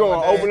story? Nigga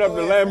gonna open up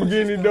the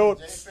Lamborghini door.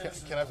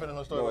 Can I finish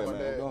my story Go about my ahead, man.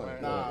 dad? Go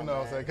ahead. Man? You know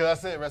what I'm saying? Because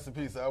I said rest in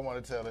peace, so I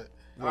want to tell it.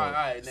 All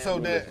right. So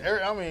that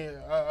I mean,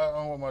 I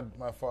don't want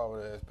my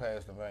father has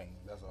passed in vain.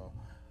 That's all.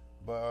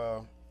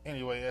 But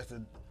anyway, as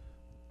the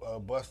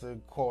Buster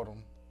caught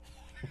him,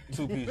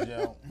 2-piece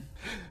jump.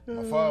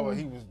 My father,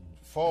 he was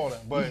falling,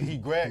 but he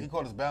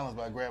caught his balance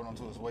by grabbing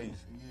onto his waist.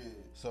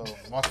 So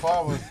my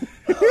father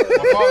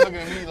looking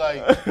at me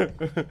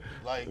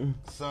like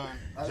son,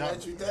 I jump.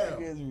 let you down.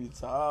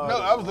 No,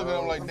 I was looking at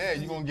him like, Dad,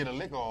 you gonna get a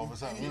lick off or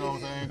something. You know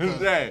what I'm saying? 'Cause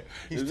Dad,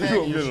 he's you tagging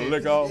gonna you get a shit.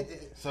 lick off?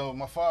 So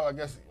my father, I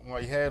guess,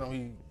 when he had him,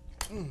 he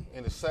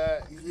in the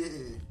side Yeah.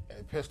 and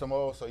it pissed him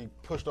off. So he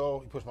pushed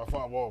my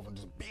father off and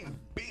just bing,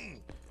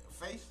 bing.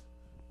 Face.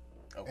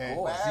 Of And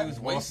course, he was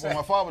when wasted.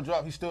 my father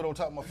dropped, he stood on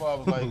top of my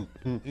father. Was like,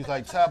 he's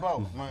like, tap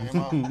out. My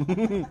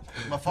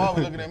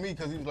father was looking at me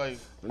because he was like,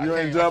 You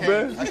ain't jump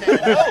in? I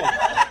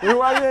can't go.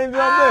 Why you ain't jump in?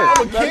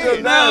 I'm a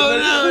kid.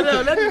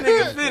 No, let the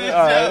nigga finish,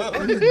 All yo.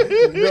 right.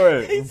 Go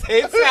ahead. He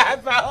said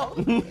tap out.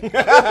 He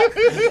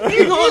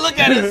gonna look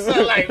at his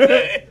son like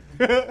that.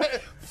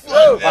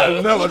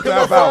 I never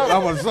tap out.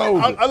 I'm a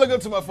soldier. I look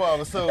up to my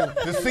father, so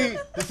to see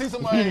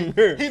somebody, he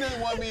didn't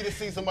want me to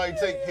see somebody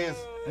take his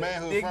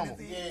manhood from him.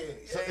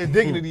 So his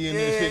dignity in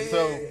this shit.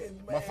 So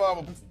my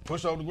father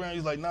pushed off the ground.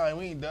 He's like, nah,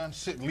 we ain't done.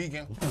 Shit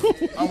leaking.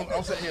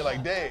 I'm sitting here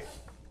like, Dad,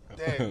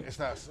 it's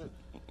not shit.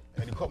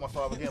 And he caught my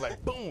father again,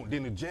 like, boom.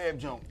 Then the jab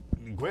jump.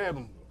 He grabbed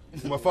him.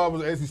 My father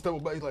was, as he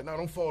stumbled back, he's like, nah,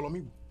 don't fall on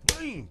me.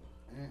 Bang.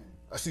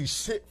 I see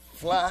shit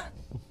fly.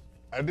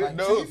 I didn't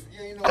know. Teeth?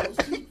 You ain't know it was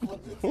teeth.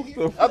 What the teeth?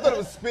 I thought it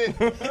was spit.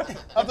 I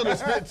thought it was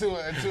spit to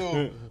it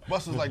until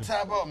Buster was like,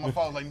 tap out. And my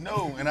father was like,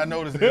 no. And I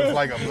noticed it was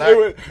like a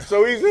black.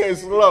 So he said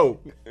slow.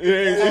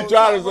 He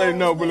tried to say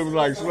no, but it was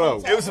like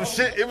slow. It was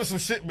some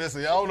shit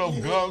missing. I don't know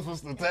if gums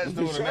was attached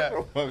to it or not.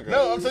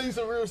 No, I'm telling you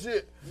some real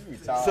shit.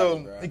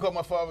 So he caught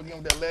my father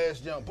again with that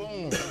last jump.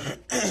 Boom.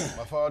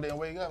 My father didn't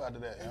wake up after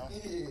that. You know?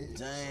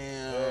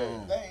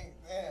 Damn.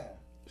 Damn.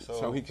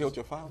 So he killed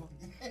your father?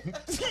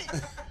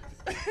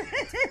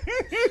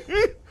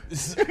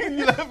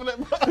 You laughing at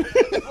me?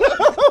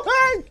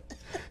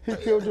 He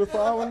killed your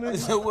father, nigga?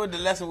 So what the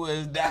lesson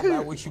was, die by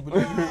what you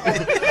believe. Did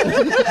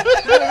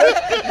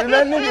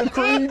that nigga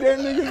Creed that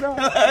nigga down?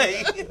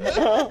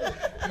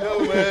 No,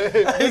 man.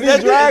 Did that- he drag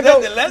is that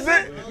up? the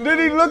lesson? Did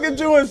he look at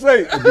you and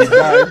say, he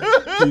died?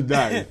 He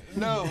died.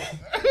 No.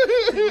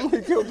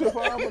 He killed your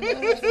father,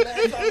 man?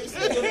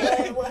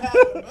 What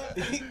happened,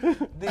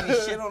 man? Did he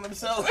shit on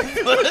himself?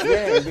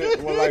 Yeah,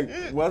 well, like,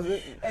 was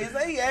it? Hey,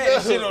 say he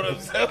had shit on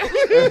himself.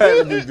 It had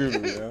to be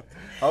doo-doo, yeah.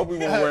 I hope he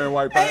wasn't wearing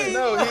white pants.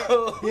 No,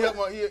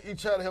 he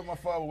tried to help my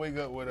father wake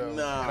up with and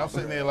I'm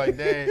sitting there like,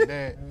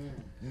 Dad.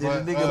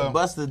 Did the nigga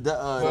bust the that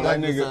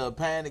nigga-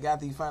 panic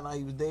after he found out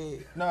he was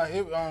dead? No,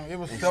 it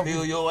was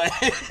Steal your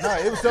ass. No,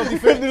 it was Fifty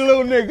self-defense.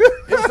 little nigga. It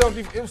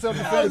was self-defense.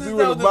 How is you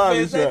with a body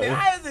this self-defense?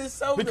 shot. How is this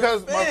so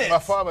Because defense? my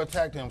father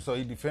attacked him, so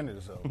he defended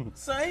himself.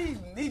 So he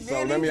did. So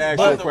let he me just ask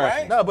you a busted, question.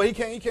 right? No, but he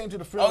came to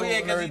the funeral. Oh yeah,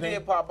 and because he everything.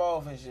 did pop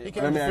off and shit. He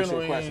came Let to me the ask you a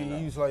funeral question, and though.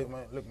 he was like,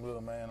 man, look,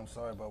 little man, I'm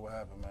sorry about what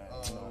happened, man.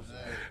 You know what I'm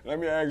saying? Let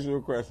me ask you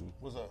a question.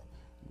 What's up?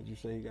 Did you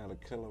say he got a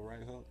killer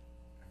right hook?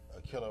 A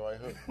killer right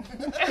hook.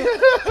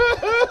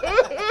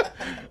 I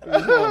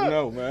just want to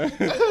know, man.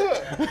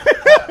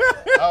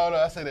 I don't know.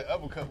 I say the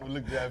uppercut would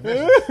look that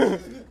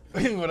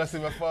bitch. When I see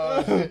my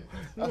father, shit,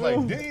 I was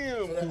like,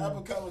 damn. That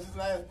uppercut was his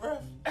last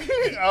breath. I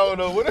don't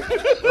know what.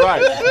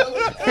 Right.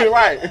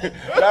 Right.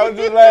 That was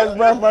your last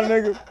breath, my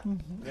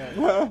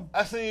nigga.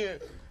 I seen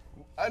it.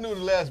 I knew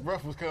the last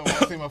breath was coming when I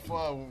seen my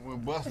father when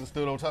Buster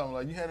stood on top. I'm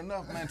like, you had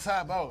enough, man.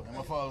 Tap out. And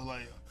my father was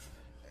like,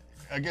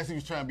 I guess he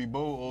was trying to be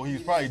bold, or he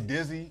was probably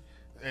dizzy,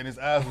 and his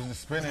eyes was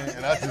just spinning,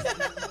 and I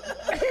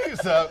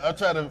just so I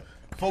tried to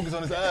focus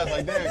on his eyes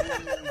like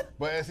that.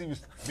 But as he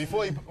was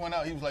before he went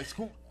out, he was like,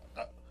 scoot.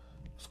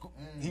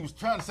 He was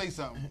trying to say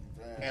something,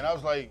 and I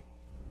was like,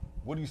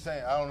 what are you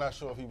saying? I'm not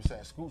sure if he was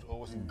saying scoot or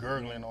was he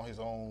gurgling on his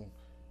own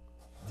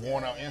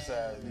worn out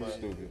inside. But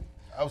Stupid.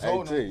 I was Hey,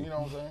 holding T. him, you know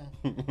what I'm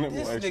saying? Let me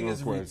This ask you a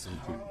nigga's question.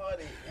 T.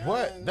 retarded.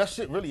 What? That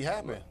shit really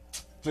happened.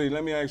 T,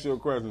 let me ask you a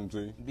question,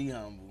 T. Be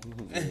humble. Be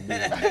Let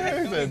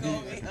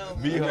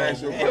me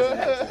ask you a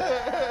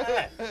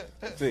question.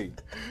 T,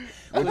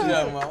 What you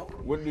talking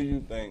about? what do you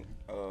think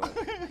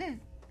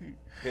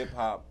hip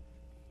hop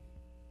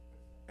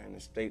and the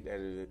state that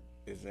it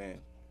is in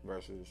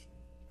versus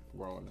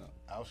growing up?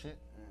 Our shit.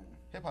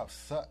 Hip hop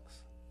sucks,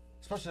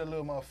 especially that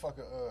little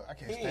motherfucker. I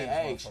can't He stand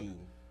ain't this ask motherfucker. you.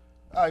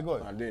 All right, go I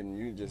ahead. didn't.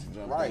 You just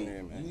jumped Right. in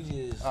there, man.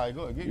 You just. All right,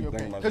 go ahead. Get You your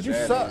think opinion. about Cause you the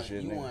daddy suck. and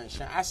shit. You nigga. want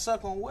shine. I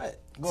suck on what?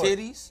 Go ahead.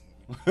 Titties.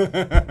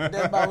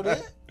 That's about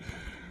it.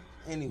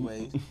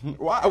 Anyways.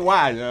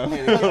 Why, yo? No,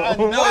 listen,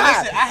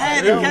 I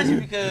had to catch it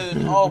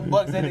because all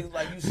bucks that niggas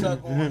like you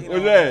suck on. You know,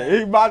 What's that?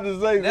 He about to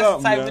say that's the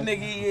something. type yo. of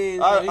nigga he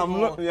is. I'm He gonna-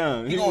 looking. Yeah,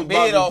 He was gonna about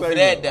bid to off say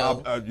of that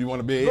something. though. You want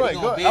to bid? He Go ahead.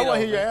 gonna Go ahead. bid I want to off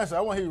hear your it. answer.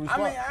 I want to hear your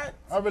response.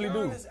 I really to be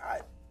do. honest,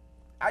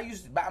 I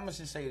used to, I'm gonna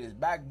just say this.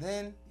 Back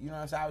then, you know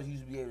what I'm saying, I was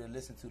used to be able to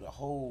listen to the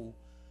whole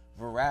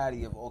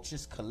variety of, or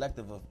just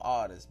collective of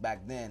artists back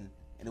then,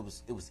 and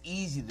it was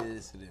easy to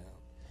listen to them.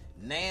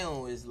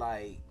 Now it's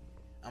like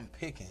I'm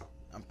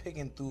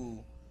picking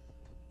through.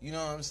 You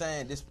know what I'm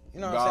saying? This, you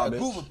know what I'm saying? A Garbage.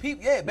 group of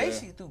people, yeah,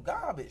 basically through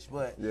garbage.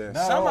 But Yeah.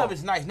 some Not of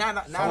it's nice,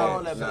 not all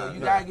of it. though. You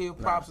gotta give your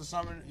props to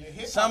some of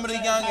hip-hop the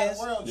changed how the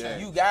youngest. world Yeah.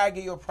 changed. You gotta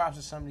give your props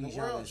to some of The these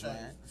world youngest, changed.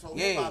 man. So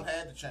Yeah, hip hop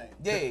had to change.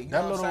 yeah. You That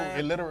know what little I'm saying?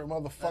 illiterate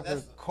motherfucker,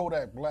 That's-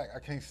 Kodak Black. I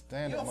can't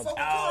stand You that don't motherfucker.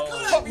 fuck with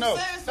Kodak. Fuck He no. be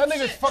saying That some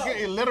nigga's shit, fucking though.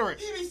 illiterate.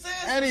 He be saying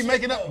And he some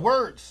making shit, up though.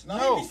 words. No,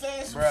 No. he be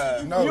saying some Bruh.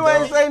 shit. No. You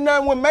dog. ain't say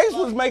nothing when Mace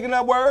was making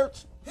up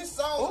words. His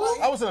songs,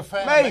 I wasn't a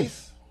fan Mace. of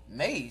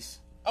Mace. Mace.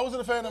 I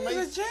wasn't a fan of He's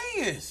Mace. a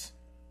genius.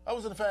 I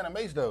wasn't a fan of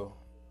Mace though.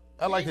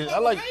 I like Mace it. I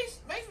like. was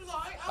all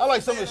right. I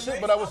like some of was his a shit,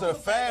 fan but I of wasn't a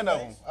Mace. fan of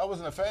Mace. him. I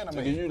wasn't a fan of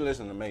Because Mace. you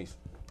listen to Mace.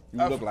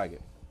 You I- look like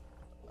it.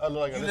 I look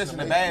like I You listen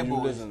to Mace. Bad You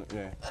Boys. listen,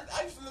 yeah.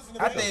 I used to listen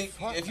to I Mace.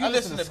 think if I you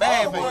listen to Scarface.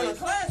 Bad One of Boys,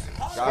 the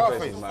classics.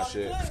 Scarface is my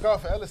shit.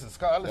 Scarface. I listen to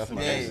Scar. I listen That's to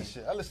my gangsta shit.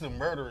 shit. I listen to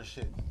murderous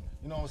shit.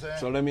 You know what I'm saying?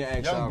 So let me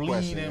ask y'all a Young Bleed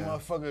question. and yeah.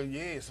 motherfucker,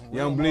 yeah, some real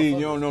Young Bleed, you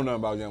motherfuckers. don't know nothing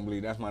about Young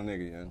Bleed. That's my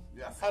nigga,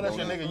 yeah. How that's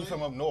your nigga? You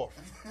from up north?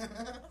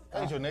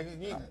 That ain't your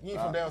nigga. You ain't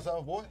from down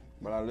south, boy.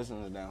 But I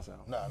listen to Down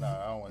South. Nah,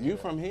 I don't want You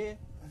from here?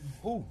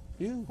 who?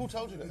 You. Who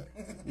told you that?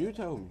 You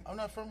told me. I'm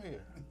not from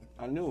here.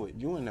 I knew it.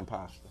 You an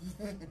imposter.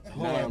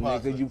 Who Damn,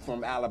 imposter? nigga, you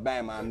from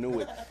Alabama. I knew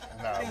it.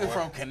 Nah, nigga boy.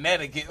 from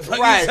Connecticut.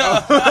 Right.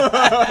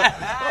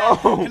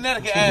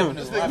 Connecticut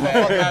Avenue. My Fucking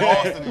bad.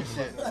 Boston and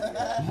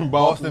shit.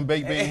 Boston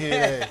baked bean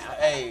head.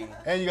 Hey,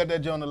 And you got that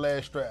joint on the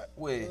last strap.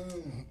 wait.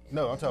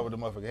 No, I'm talking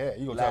about the motherfucker hat.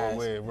 You gonna talk about Lies.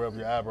 where it rub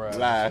your eyebrows.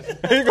 Lies.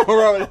 He gonna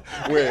rub it.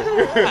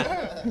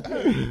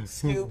 Where?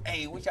 Scoop.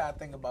 Hey, what y'all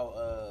think about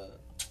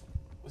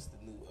what's the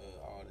new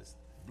artist?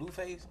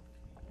 Blueface?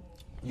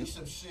 He's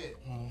some shit.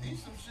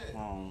 He's some shit.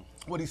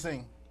 What'd he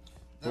sing?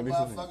 That What he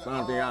say? motherfucker,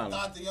 Tatiana.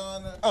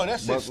 Tatiana. Oh, that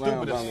shit Buck stupid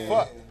Lounge as on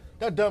fuck.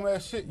 That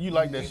dumbass shit. You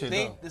like that You shit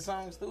think though? the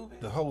song's stupid?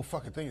 The whole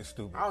fucking thing is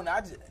stupid. I don't know.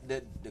 I just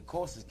the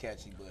chorus is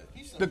catchy, but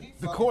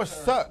The chorus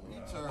suck.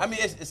 I mean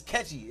it's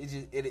catchy. It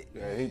just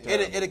Yeah, he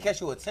it'll catch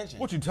your attention.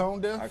 What you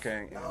tone deaf? I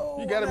can't. No,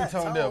 You gotta I'm be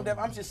not tone deaf.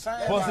 I'm just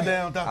saying. Bust it like,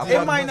 down, Dr. It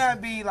Young, might bust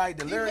not be like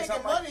the He lyrics.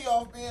 making I'm like, money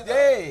off being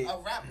Yeah. a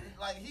rapper.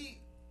 Like he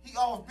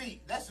off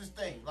beat. That's his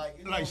thing. Like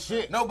you know Like what I'm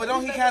saying? shit. no, but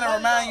don't he making kind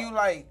of money remind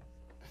off-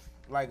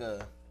 you like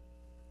a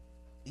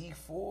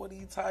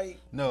E40 type?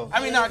 No. I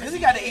mean, no, because he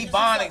got the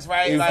Ebonics,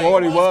 right?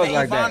 E40 was the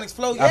like that. Ebonics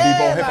flow, I be more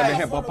yeah. hip than Like,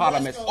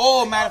 hippopotamus.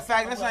 oh, matter of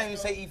fact, let's not even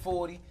say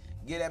E40.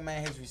 Give that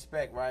man his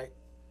respect, right?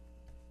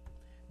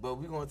 But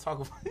we're going to talk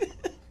about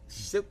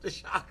Silk the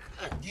Shocker.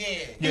 Yeah.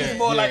 He's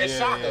more like a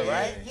shocker, yeah.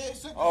 right? Yeah,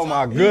 Silk Oh the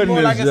my Shocker. He's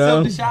more like goodness, a Silk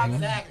yo. the Shocker.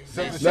 Exactly.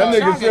 Silk the That nigga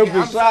Shocker, Silk the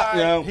I'm shot, sorry.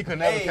 yo. He could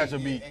never Hey, catch a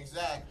beat.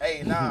 Exactly.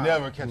 Hey, nah.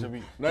 Never catch a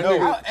beat. That No.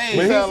 nigga, Hey,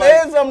 but he sound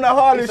said like- some of the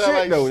hardest he sound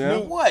shit like though,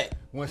 Snoop. yo. What?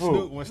 When Who?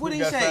 Snoop What'd he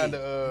got say? signed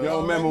to You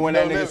don't remember when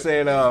that nigga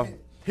said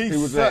he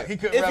was sucked. that? He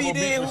couldn't If rap he on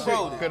beats did, and who shit.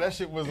 wrote it? Cause that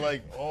shit was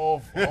like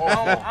off.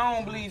 I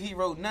don't believe he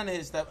wrote none of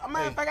his stuff.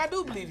 Matter of fact, I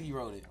do believe he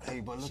wrote it. Hey,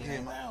 but look at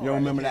him. You don't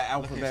remember that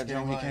Look at alphabet Skinny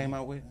joint he Man. came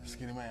out with?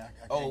 Skinny man.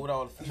 I Oh, can't- with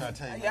all the I'm trying to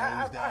tell you, man, Yeah,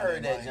 he was I down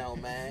heard there, that man.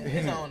 joint, man.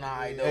 It's on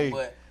alright though, Hey,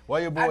 but why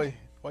your boy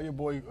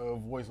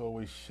voice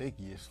always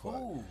shaky as fuck?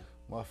 Ooh.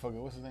 Motherfucker,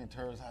 what's his name?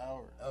 Terrence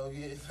Howard. Oh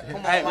yeah. come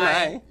on, Hey, man.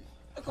 man.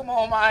 Come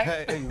on, man.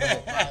 Hey, You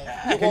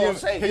can gonna you,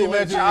 say can you you in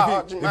imagine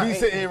charge, if man. he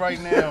sitting here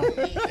right now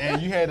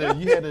and you had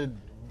to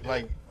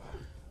like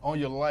on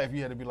your life,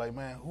 you had to be like,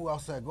 man, who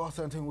outside? Go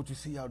outside and tell me what you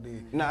see out there.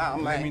 Nah,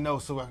 Let man. me know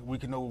so we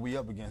can know what we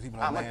up against. He be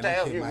like, I'ma man,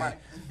 tell okay, you, man. man.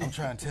 I'm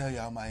trying to tell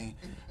y'all, man.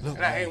 Look,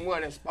 That ain't man.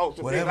 what it's supposed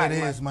to Whatever be like,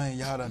 it is, man,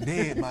 y'all done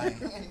did,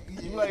 man.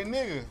 You like,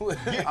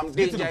 nigga, I'm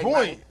get to the DJ, point.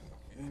 man.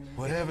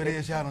 Whatever it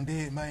is y'all done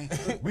did, man,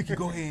 we can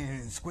go ahead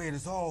and square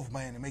this off,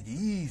 man, and make it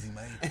easy,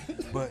 man.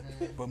 But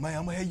man,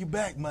 I'm gonna have you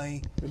back,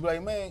 man. He be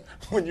like, man,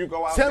 When you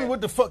go out tell there. me what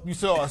the fuck you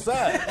saw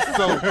outside,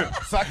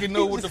 so I can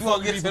know what the just fuck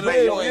gonna you get need to to the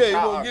say. point. Yeah, you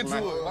gonna get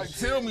Man. to it. Like,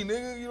 tell me,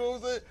 nigga. You know what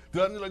I'm saying?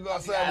 Do I need to go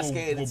outside I'm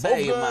scared with to both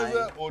tell you, guns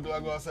man. up, or do I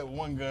go outside with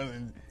one gun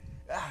and?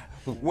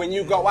 When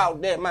you go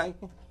out there, man,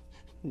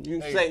 you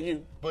Hey, say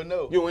you But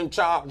no, in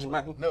charge,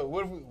 man. no.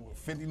 What if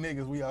 50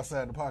 niggas we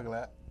outside the parking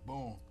lot?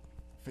 Boom,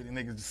 50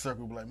 niggas just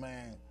circle, be like,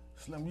 man,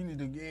 Slim, you need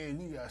to get,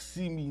 you gotta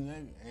see me,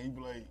 man. And you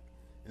be like,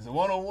 It's a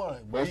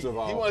one-on-one. But First of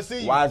all, he want to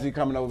see you. why is he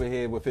coming over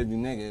here with 50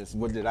 niggas?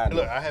 What did I do?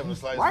 Look, I haven't the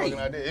slightest Right. fucking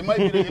idea.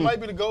 It might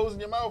be the goals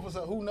in your mouth or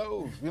something. Who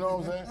knows? You know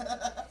what I'm saying?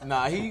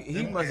 Nah,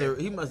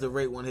 he must have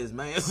raped one of his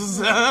mans.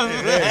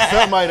 Yeah,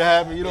 something might have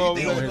happened. You know what I'm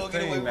He was saying? gonna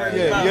get away with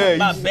Yeah, it. yeah,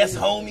 My you- best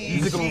homie.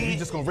 He's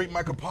just gonna rape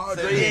my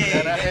compadre.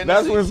 Yeah. And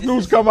That's when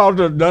Scoots come out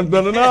to dun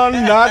dun dun dun.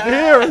 Not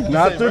here,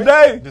 not Say rape?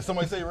 today. Did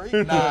somebody say rape?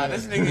 Nah,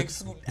 this nigga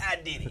Scoop, I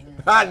did it.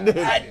 I did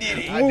I it. did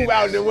it. Move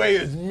out the way,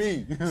 it's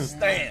me.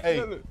 Stand.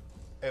 Hey,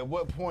 at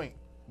what point?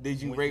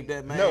 Did you rape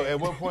that man? No, at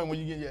what point when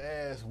you get your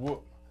ass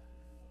whooped,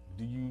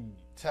 do you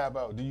tap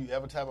out? Do you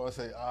ever tap out and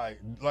say, all right,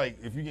 like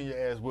if you get your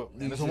ass whooped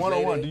and You it's a just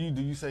one-on-one, lay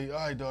do you say, all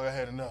right, dog, I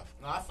had enough?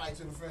 No, I fight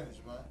to the finish,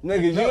 man.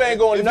 Nigga, No, you ain't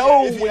gonna if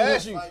know if he when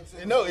asks you.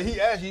 you. No, if he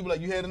asks you, you be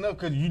like, you had enough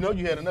because you know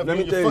you had enough. Let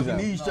me Your tell you fucking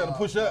something. knees trying to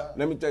push up.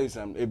 Let me tell you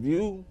something. If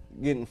you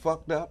getting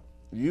fucked up,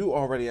 you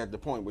already at the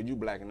point where you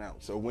blacking out.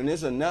 So when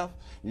it's enough,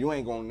 you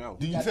ain't gonna know.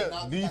 Do you got to tell?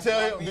 knock- Do you knock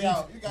tell me him? Do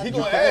out. You got he to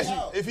gonna knock me ask you?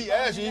 out. If he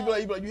asks you, he be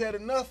like, you had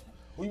enough.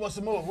 Or you want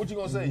some more? What you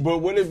gonna say? But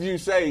what if you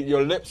say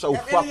your lips so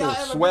Have any of y'all fucking ever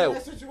been in swell?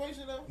 that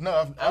situation, though? No,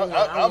 I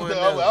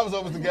I was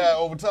always the guy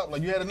over top.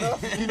 Like you had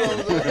enough. You know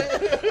what I'm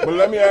saying? But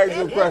let me ask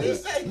you a He question.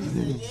 said,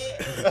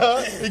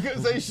 yeah. He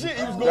couldn't say shit.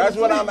 He was going. That's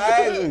to what sleep. I'm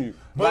asking you.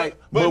 But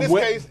in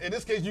what-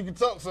 this case, you can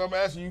talk. So I'm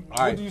asking you, All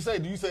right. what do you say?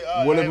 Do you say,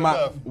 I What had if my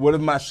enough? what if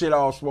my shit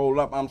all swole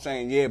up? I'm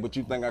saying yeah, but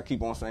you think I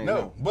keep on saying No,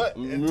 no? but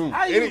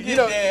How you it- get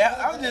know, there?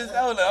 I'm just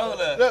hold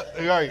up. Look,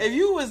 right? If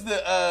you was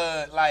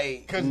the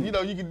like, Because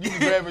you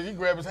can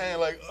grab his hand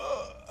like,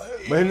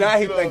 hey, But now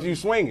he know, think you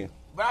swinging.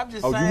 but I'm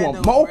just Oh, saying you want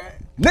though, more, bruh.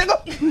 nigga?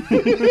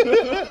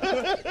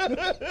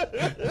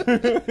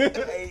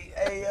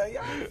 Hey,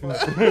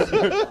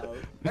 y'all.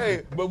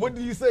 Hey, but what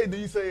do you say? Do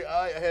you say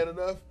I had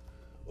enough,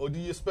 or do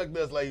you expect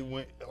us like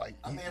when like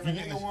I mean, if you a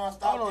get nigga this- want to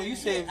stop, Hold on, you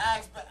said-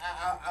 I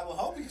would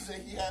hope he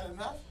said he had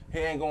enough. He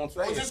ain't gonna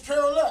say Or it. just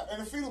curl up in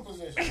the fetal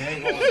position. He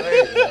ain't gonna say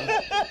it.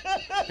 man.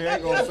 He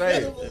ain't gonna say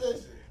Fetal it.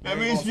 position. that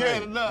means you had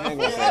He enough.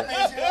 ain't Yeah, gonna that say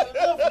means you had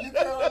enough. When you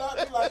curl up,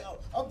 you like, oh,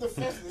 I'm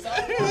defenseless.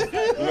 I don't want to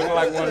it. Looking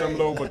like one of them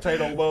little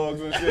potato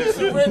bugs and shit.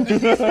 surrender.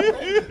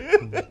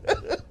 Surrender.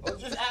 Or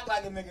just act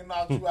like a nigga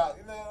knocked you out.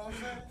 You know what I'm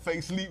saying?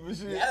 Fake sleep and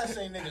shit. Yeah, I done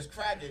seen niggas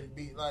crack and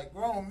beat like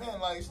grown men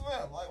like Slim.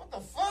 Like what the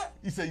fuck?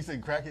 You say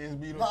crackheads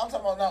beat him? No, I'm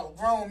talking about no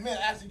grown men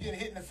actually getting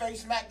hit in the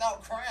face, smacked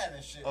out, crying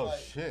and shit. Oh like,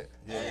 shit!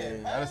 Yeah,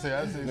 Yeah, I done say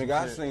some Nigga,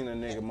 I shit. seen a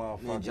nigga Man,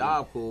 motherfucker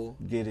job cool.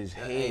 get his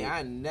Hey, I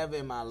head never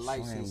in my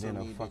life seen slammed so in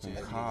many a fucking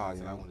bitch-ass car, niggas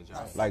you say, I know? want a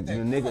job. Like the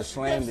nigga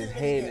slammed his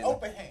head in.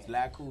 Open hand.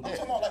 Black cool. I'm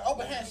talking about like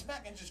open hand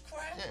smack and just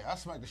cry. Yeah, I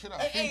smacked the shit out.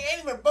 Ain't, of feet.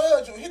 ain't even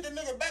budge or hit the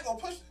nigga back or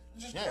push,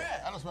 just Yeah,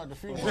 cry. I done smacked the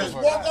feet. Just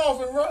motherfuckers. walk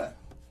off and run.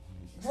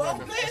 Grown I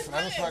men,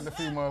 done smacked the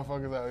feet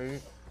motherfuckers out here.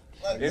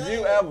 Like, If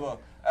you man, ever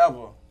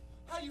how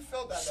you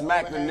felt that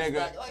smack the overhand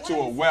nigga smack? Like, to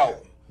how a you welt,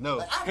 feel? No.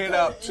 Like, I hit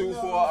felt up it, you know,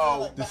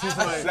 240 like, see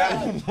somebody-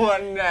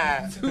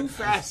 719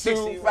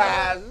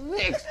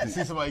 2560.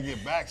 See somebody get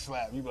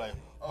backslapped, you be like,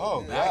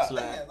 oh yeah. god,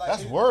 Backslap. Like,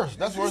 that's if- worse. if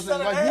That's you worse than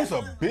set like an you's a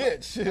ass-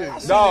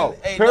 bitch. No,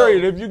 Hey,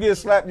 period. no. If you get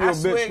slapped, you a I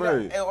swear, bitch,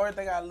 period. hey,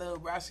 everything I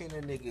love, bro. I seen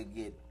a nigga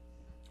get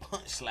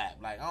punch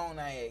slapped. Like, I don't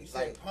know.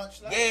 said punch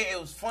slapped? Yeah,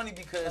 it was funny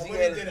because he when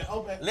had. he did it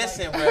open,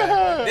 Listen, like-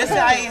 bro. This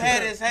how he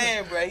had his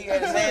hand, bro. He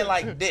had his hand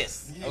like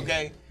this,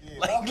 okay? Yeah.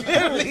 Like, Walk-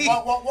 literally.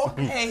 walk.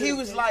 And he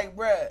was like,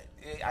 bro,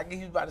 I guess he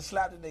was about to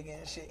slap the nigga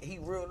and shit. He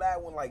real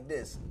loud went like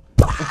this.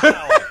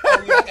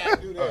 Oh, you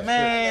can't do that.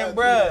 Man, Yeah,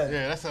 bruh.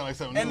 Yeah, that sounds like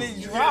something And new. then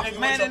You drop, hit a nigga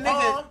man, with the your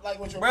nigga, palm, like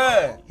with your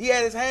bruh, palm. he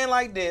had his hand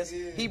like this.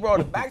 He brought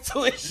it back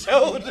to his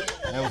shoulder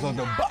That was on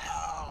the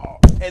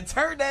and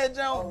turned that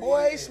jump, Oh,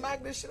 boy. yeah.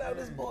 Smacked the shit out of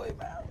this boy,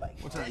 man.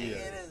 Like, time you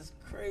it at? is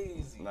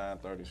crazy.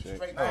 936.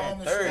 Straight Man,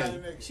 palm and shit out of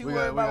 30. nigga. She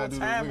worried about what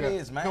time it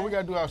is, So man. we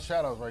gotta do our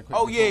shout outs right quick.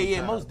 Oh, before yeah, we yeah,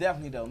 sign most out.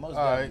 definitely, though. Most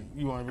All right,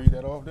 definitely. you want to read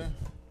that off then?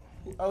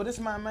 Oh, this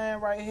is my man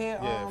right here,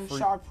 Yeah, free.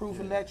 Shockproof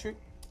Electric.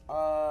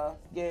 Yeah,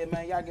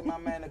 man, y'all get my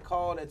man a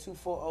call at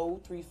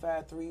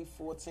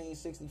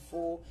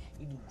 240-353-1464.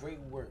 He do great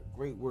work.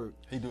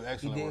 He do He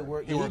excellent did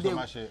work. He yeah, works did, on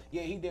my shit.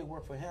 Yeah, he did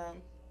work for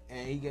him,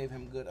 and he gave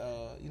him good,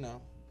 Yeah.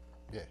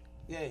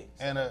 yeah.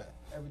 And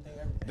Everything.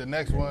 the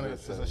next one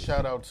is a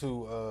shout out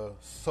to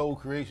Soul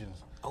Creations.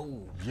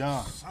 Oh,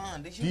 Young.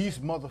 son, did you? These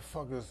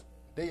motherfuckers,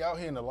 they out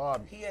here in the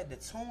lobby. He had the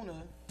tuna.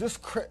 This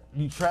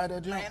you tried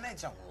that joint? Man, that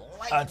jump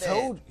like I that.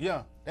 told you.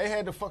 Yeah, they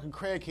had the fucking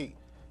crab cake.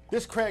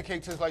 This crab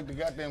cake tastes like the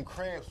goddamn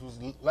crabs was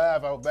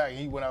live out back, and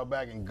he went out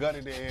back and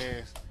gutted their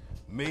ass,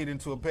 made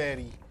into a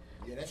patty.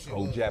 Yeah, that shit.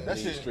 Old was-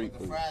 Japanese That shit- street with the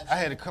food. fried I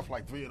had to cuff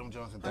like 3 of them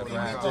joints and How throw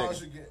many them in.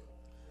 meatballs you get?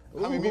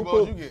 How many Who meatballs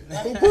put- you get?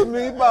 Who put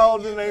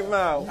meatballs in their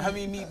mouth? How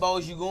many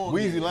meatballs you going?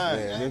 Weezy get? lying.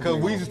 Yeah, Because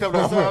nigga. Weezy stepped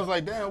outside. I was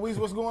like, damn, Weezy,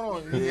 what's going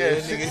on? Yeah,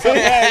 shit. nigga.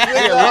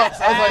 Yeah, lumps.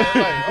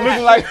 I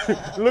was like,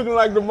 looking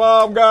like the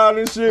mob god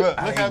and shit. look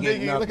how ain't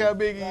big getting look how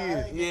big he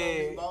is.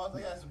 Yeah. Meatballs,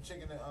 they got some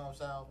chicken and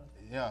salad.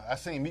 Yeah, I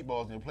seen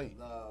meatballs in your plate.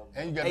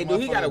 And you got Hey, the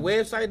dude, he got a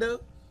motherfucking- website though.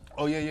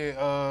 Oh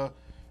yeah.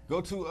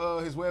 Go to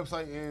his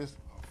website is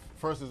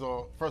first of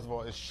all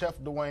it's Chef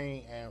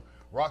Dwayne and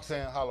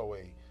Roxanne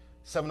Holloway.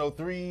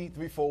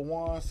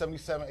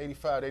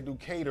 703-341-7785. They do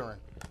catering.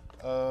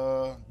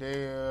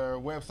 Their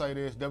website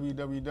is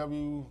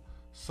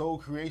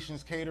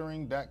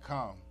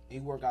www.soulcreationscatering.com. He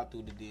work out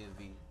through the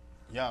DMV.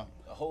 Yeah,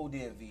 The whole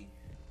DMV.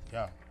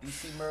 yeah.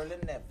 DC,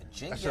 Maryland, and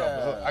Virginia. That's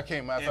right. I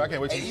can't wait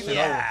till Hey, you sit over.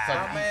 so I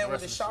my can eat man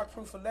with rest the of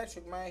shit. shockproof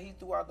electric, man, he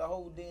threw out the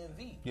whole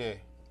DMV. Yeah.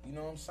 You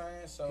know what I'm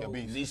saying? So Yeah,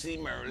 beast.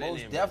 DC, Maryland,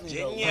 most and definitely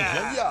though.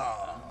 Virginia.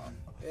 Yeah.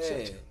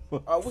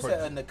 What's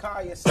that?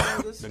 Nakaya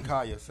Sanders?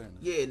 Nakaya Sanders.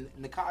 Yeah,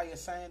 Nakaya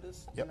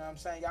Sanders. You Yep. know what I'm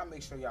saying? Y'all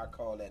make sure y'all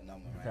call that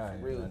number, man.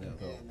 For real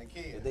though. And the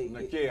kid.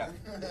 Nakia.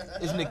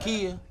 It's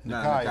Nakia.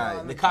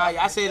 Nakaya. Nakaya.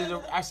 I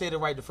said it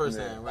right the first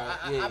time, right?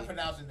 I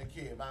pronounce it the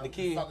kid. I'm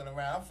kid. fucking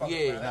around. I'm fucking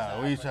Yeah.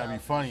 around. Nah, we trying to be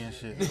funny and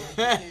shit.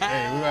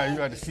 Hey, you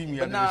got to see me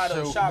But after nah, the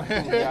though, show.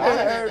 shockproof,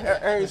 y'all.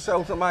 Every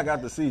show somebody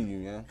got to see you,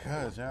 yeah.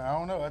 Cause I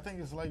don't know. I think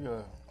it's like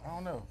I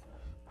don't know.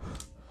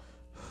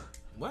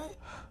 What?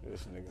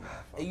 This nigga.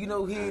 And you know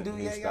who he didn't do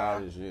He yet, y'all?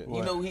 stylish shit.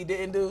 You know who he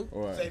didn't do?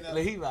 What? Say nothing.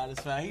 Look, he about his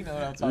fine. He know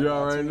what I'm talking You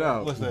about. already too.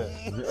 know. What's that?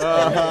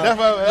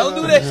 Don't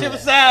do that shit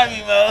beside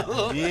me, man.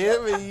 Yeah,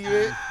 baby.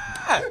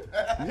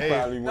 You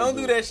probably went Don't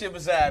to- do that shit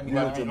beside me, You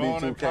went to man.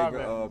 Going in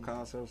private. B2K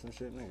concerts and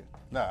shit, nigga.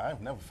 Nah,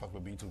 I've never fucked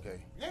with B2K.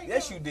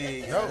 Yes, you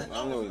did. I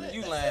know it.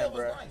 You lying,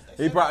 bro.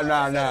 He probably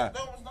nah. That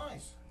was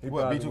nice. He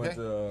What, probably B2K? went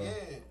to, Yeah.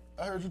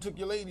 I heard you took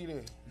your lady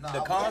there. Nah,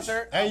 The I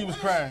concert? And you was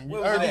crying.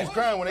 Where I heard was you was that?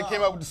 crying when they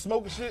came out with the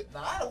smoke and shit.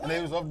 Nah, I don't And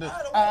they was up there.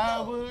 I don't I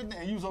know. would.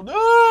 And you was up there. I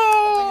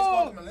think it's "Oh!"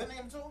 called the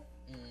Millennium too.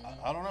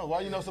 I don't know. Why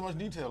you know so much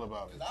detail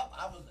about it?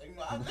 I was,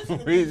 I listened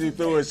to Weezy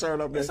threw his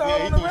shirt up there. It's all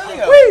Yeah, on the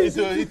radio.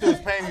 he threw his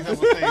panties up on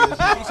stage. He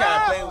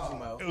trying to play with you,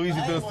 man.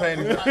 Weezy threw his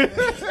panties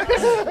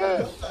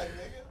up.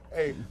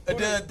 Hey, Dun,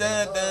 dun,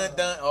 dun,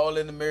 dun, all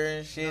in the mirror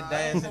and shit,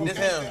 dancing. This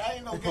him. I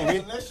ain't no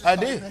delicious. I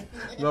did.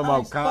 No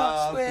about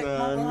constantly.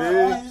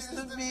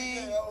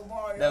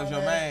 That was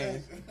your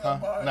man. Huh?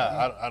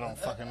 Nah, I don't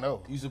fucking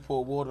know. You used to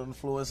pour water on the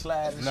floor and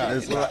slide and Nah, shit.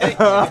 it's like,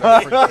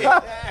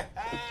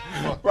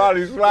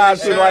 Probably slide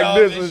shit like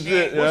this and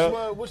shit,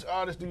 yeah. which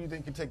artist do you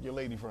think can take your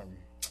lady from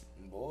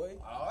you? Boy,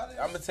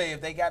 I'm gonna tell you,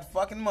 if they got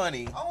fucking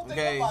money, I don't think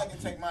okay. nobody can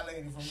take my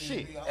lady from me.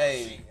 Shit.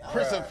 Hey.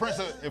 If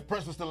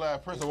Prince was still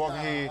alive, Prince would walk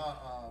ahead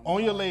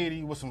on your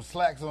lady with some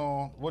slacks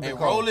on. What they And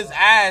call roll it? his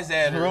eyes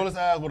at Roll her. his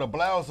eyes with a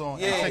blouse on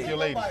Yeah. and take your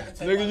lady.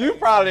 Nigga, you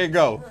probably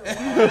go. You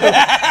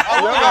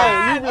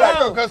be like,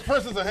 because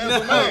Prince is a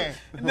handsome man.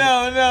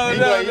 No. He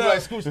be like,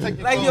 Scooch, take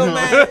your Like clothes your off."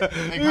 man.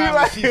 They climb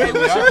the sheets Hey, up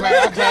what's there. your I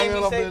man climb Jamie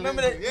up say? there.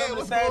 Remember that? Yeah, Remember the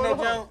what's saying that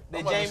going on? jump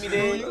that Jamie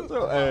did? Shut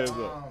your ass up.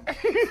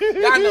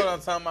 Y'all know what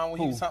I'm talking about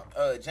when he was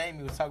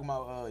Jamie was talking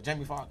about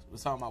Jamie Foxx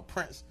was talking about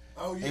Prince.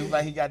 Oh, And yeah. he was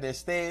like he got that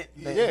stead,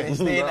 that Yeah.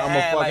 stead in the I'ma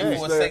eye, fuck like you,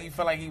 for a stead. second, you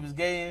felt like he was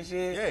gay and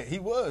shit. Yeah, he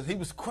was. He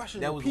was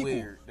crushing That the was people.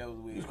 weird. That was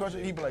He weird. was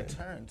crushing. He'd be like,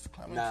 turn,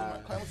 climb Nah,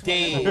 into my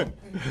dead.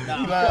 He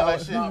lying like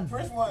shit. Nah,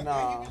 Prince wasn't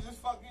Nah. gay. He was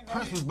just fucking.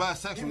 Prince was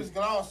bisexual. He was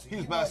glossy. He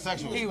was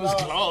bisexual. He was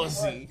glossy. He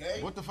wasn't gay.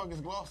 What the fuck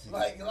is glossy?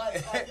 Like, you know, like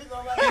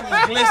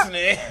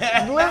Glistening.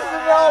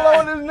 Glistening all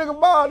over this nigga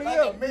body, like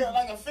yeah. a male,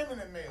 like a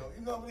feminine male.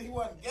 You know, but he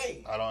wasn't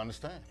gay. I don't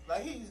understand.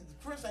 Like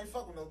Prince ain't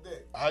fucking no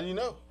dick. How do you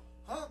know?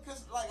 Huh?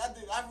 Cause like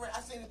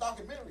I seen a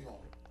documentary on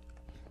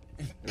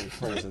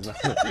it.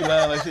 You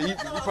lying like shit. You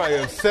probably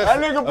obsessed. That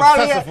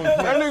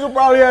nigga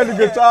probably had the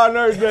guitar and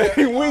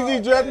everything.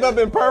 Weezy dressed up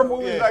in purple.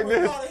 He's like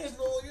this. Part of his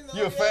little, you know,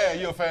 You're a fan.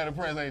 You're a fan of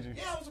Prince, ain't you?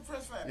 Yeah, I was a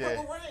Prince fan. Yeah.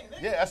 Purple Rain,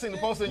 nigga. Yeah, I seen the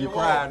poster in You your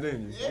wall. cried,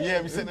 didn't you?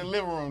 Yeah, we sit in the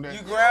living room there.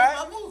 You My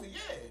cried? movie,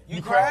 yeah.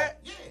 You cried?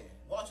 Yeah.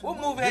 Watching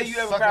What the movie had you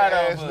ever Sucker cried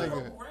ass off of? nigga.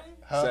 Purple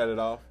Rain? Set it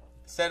off.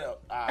 Set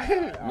up.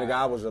 Nigga,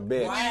 I was a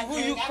bitch. Who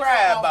you I cry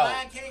cried about?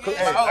 Lion King Hey,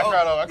 and- I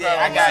cried off.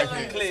 Yeah, I got you.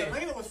 Serena- Clear.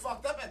 Serena was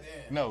fucked up at the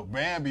end. No,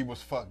 Bambi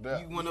was fucked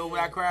up. You went over what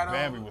I cried on?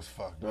 Bambi was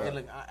fucked Hey, up.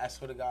 look, I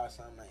swear to God,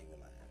 son, I ain't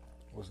gonna lie.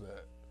 What's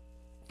that?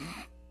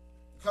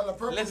 Color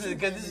Purple. Listen,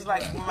 because this is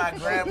like when my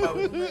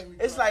grandmother.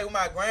 It's like when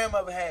my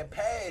grandmother had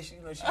passed. You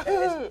know,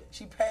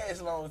 she passed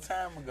a long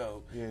time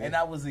ago, Yeah. and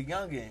I was a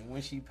youngin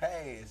when she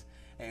passed.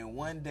 And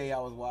one day I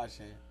was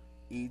watching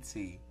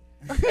E.T.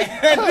 At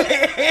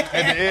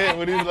the end,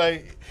 when he was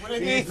like,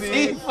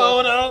 E.T.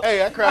 photo.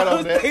 Hey, I cried I off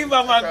was that. thinking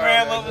about my I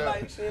cried off grandmother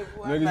that. like shit.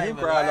 Boy, I'm Nigga, not you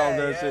even cried off lying,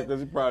 that yeah. shit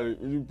because it probably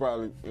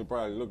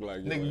look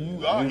like you. Nigga, you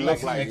you are look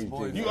E.T. like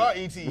ex-boy. E.T. You are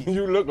E.T.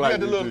 You look like You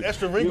got the little E.T.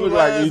 extra You wrinkle look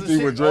like lines and E.T.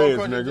 shit, with all dreads,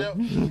 crunched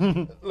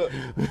nigga. up. Look,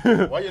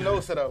 why your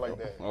nose set out like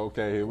that?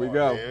 Okay, here we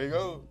go. Here we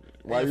go.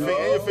 Why and you-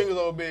 your fingers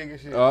all big and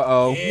shit.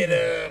 Uh-oh.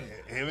 Here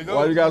we go.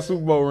 Why you got a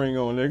Super Bowl ring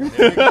on, nigga?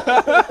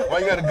 Why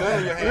you got a gun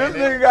in your hand?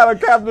 This nigga got a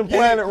Captain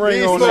Planet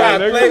ring on trying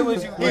there, to play nigga.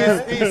 with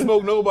you, He ain't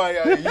smoke nobody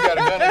out here. You got a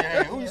gun in your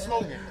hand. Who you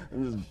smoking?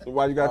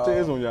 Why you got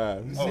tears on your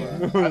eyes?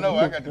 Oh, I know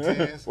I got the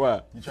tears.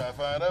 Why? You trying to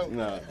find out?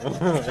 Nah.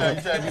 You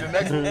trying to be the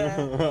next one?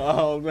 I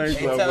don't think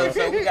Hey, so, tell him,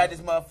 bro. so we got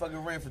this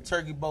motherfucking ring for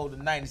Turkey Bowl to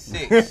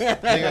 '96.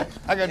 Nigga,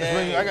 I got this Yeah.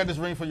 ring. I got this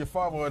ring for your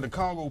father at the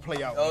Congo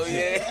play out. Oh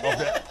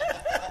yeah.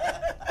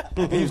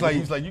 He was like,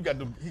 you got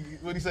the.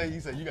 What he say? He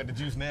said, you got the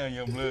juice now in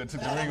your blood.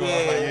 Took the ring off. I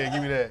was like, yeah,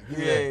 give me that. Give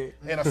me that.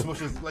 And I smushed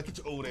his like, get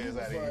your old ass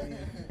out of here.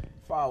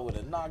 father would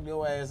have knocked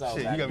your ass out.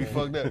 Shit, back you got me then.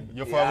 fucked up.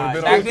 Your Yeah, father would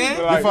have back been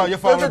then? on your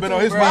father would have been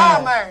on his Bro,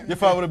 knees. man. Your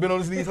father would have been on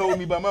his knees holding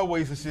me by my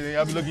waist and shit. And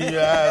I'll be looking in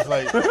your eyes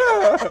like, I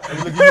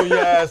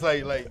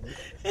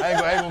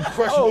ain't gonna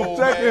crush you, old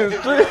man.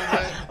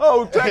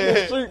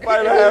 Tekken Street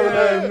Fighter having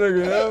ass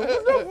nigga, yo.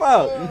 What the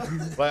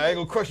fuck? Like, I ain't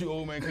gonna crush you,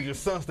 old man, because your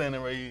son's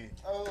standing right here.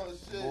 Oh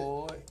shit.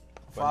 Boy,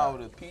 father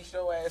would have pieced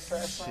your ass out.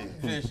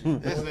 This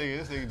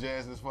nigga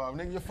jazz his father.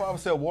 Nigga, your father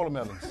sell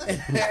watermelons.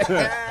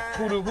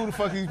 who the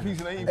fuck is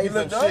piecing? He ain't Hey, piece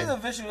look, of there was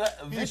shit.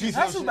 a vicious piece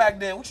of hustle shit. back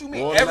then. What you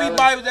mean? Watermelon.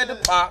 Everybody was at the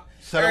park.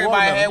 Sell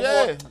Everybody had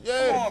watermelon. water.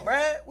 Yeah. Come on,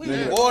 Brad. We Yeah.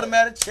 had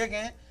watermelon,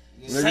 chicken,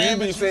 Nigga, you be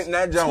sandwiches, sitting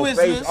that junk Twizzlers.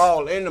 face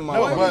all in the Boy,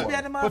 motherfucker. we be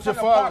at the But your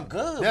motherfucking father, park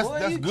good, that's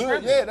boy. You good.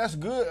 tripping. Yeah, that's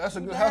good. That's a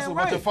good Damn hustle.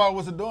 But your right. father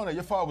wasn't doing that.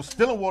 Your father was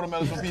stealing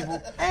watermelons from people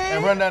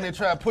and run down there and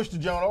try to push the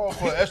joint off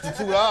for an extra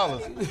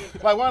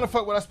 $2. Like, why the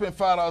fuck would I spend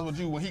 $5 with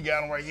you when he got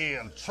them right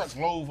here and truck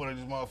load for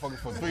these motherfuckers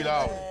for $3?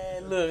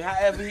 Man, look,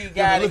 however he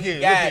got Look it, he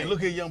here, got it.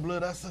 look here, young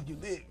blood. I suck your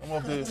dick. I'm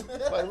off there.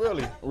 Like,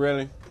 really,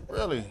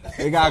 Really?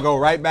 It gotta go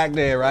right back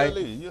there, right?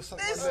 really. You suck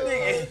This my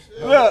dick.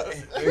 nigga Look,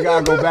 it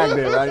gotta go back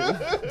there,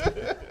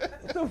 right?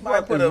 What the might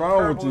fuck put is a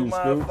wrong with purple you,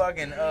 Scoop?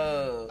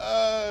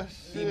 motherfucking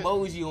Shit.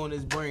 emoji on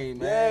his brain,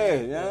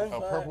 man. Yeah,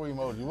 A purple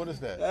emoji. What is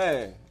that?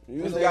 yeah.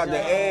 You just got the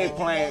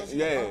eggplant.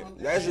 Yeah,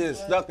 that shit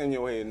stuck in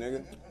your head,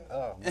 nigga.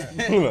 Oh,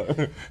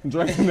 man.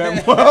 Drinking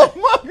that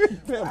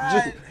motherfucking pimp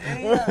I juice.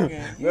 ain't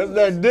youngin'. That's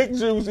that dick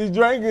juice he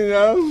drinking,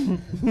 yo.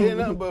 Ain't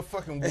nothing but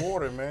fucking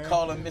water, man.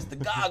 Call him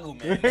Mr. Goggle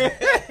Man.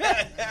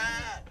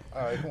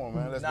 All right, come on,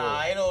 man. Let's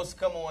Nah, go. ain't no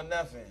come on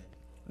nothing.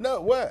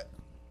 No, what?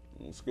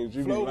 Scoot,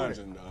 you be Flow with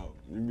lunching, dog.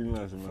 You be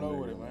lunching, Flow man.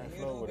 with it, man. You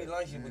Flow do with be it.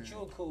 lunching, but you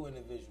a cool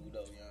individual though,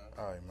 young.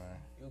 All right, man.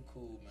 You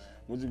cool, man.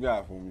 What you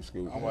got for me,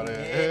 Scoot? I'm about to.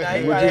 Yeah, nah,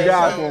 you What gotta you have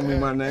got something. for me,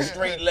 my nigga?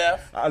 Straight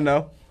left, I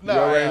know. Nah, You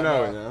already yeah,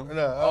 know nah. it, yo.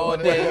 Nah, all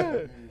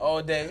day,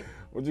 all day,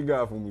 What you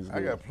got for me, Scoot?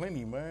 I got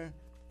plenty, man.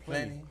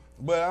 plenty.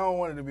 But I don't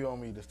want it to be on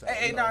me this time.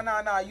 Hey, you nah,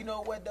 know? nah. You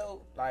know what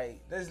though?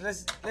 Like,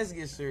 let's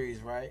get serious,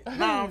 right?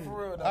 Nah, I'm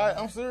for real though. All right,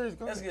 I'm serious.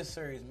 Go Let's ahead. get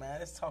serious, man.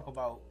 Let's talk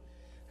about,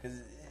 because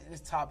this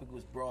topic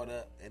was brought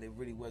up and it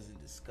really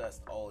wasn't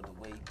discussed all the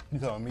way. You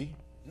talking me?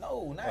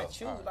 No, not Oh,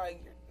 you. all right.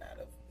 Like, you're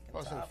not Oh,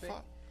 a so topic.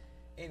 fuck.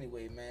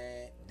 Anyway,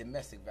 man,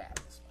 domestic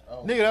violence.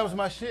 Nigga, that was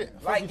my shit.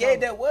 Fuck Like, you yeah, talking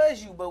that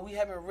was you, but we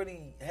haven't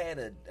really had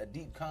a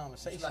deep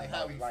conversation. It's like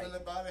how you about, feel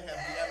about it?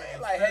 Have you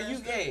ever like, have you,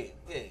 experienced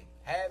it?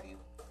 yeah, have you?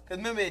 Because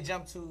remember, it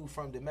jumped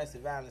from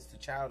domestic violence to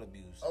child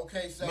abuse.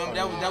 Okay, so Remember,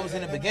 that was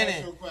in the let me beginning.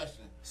 ask you a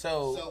question.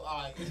 So, So,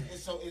 all right, is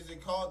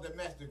it called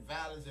domestic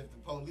violence if the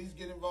police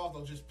get involved,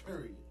 or just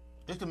period?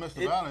 It's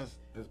domestic violence.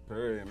 It's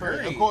period, man.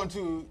 Period. According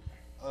to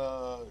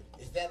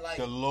Is that like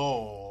the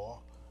law,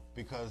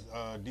 because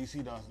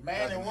DC doesn't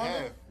man and woman?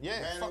 have.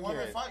 Yeah, man fuck and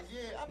woman yeah. fight.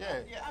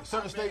 Yeah,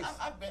 Certain states-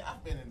 I've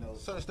been in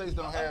those. Certain states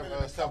don't I've have been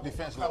in a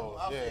self-defense couple, laws.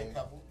 I'll say Yeah. a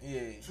couple.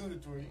 yeah. 2 to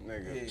 3.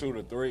 Nigga, Yeah. 2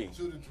 to 3.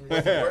 2 to 3.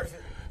 Worth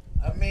it?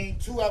 I mean,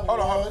 2 of them Hold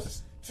on.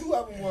 was. 2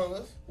 of them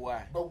was.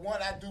 Why? But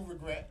one I do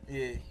regret.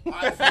 Yeah. All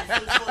right, for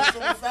the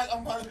simple fact,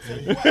 I'm about to tell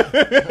you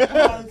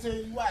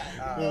why.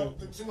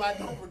 The 2 I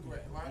don't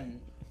regret, right?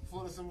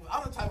 For the simple,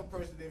 I'm the type of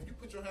person that if you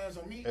put your hands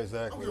on me, Exactly.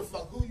 I don't give a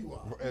fuck who you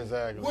are,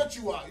 Exactly. what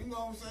you are. You know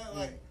what I'm saying?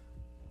 Like,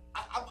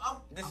 I'm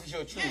This is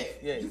your truth.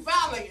 Yeah, Yeah. you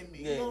violating me.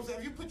 Yeah. You know what I'm saying?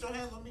 If you put your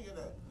hands on me in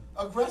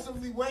a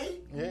aggressively way,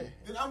 Yeah.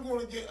 then I'm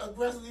going to get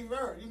aggressively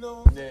hurt. You know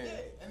what I'm saying? Yeah.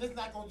 Yeah. And it's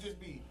not going to just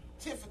be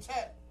tit for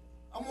tat.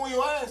 I'm on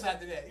your ass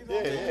after that. You know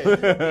what I'm Yeah,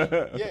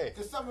 saying? Yeah.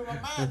 Because something in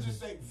my mind just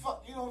say,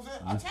 fuck, you know what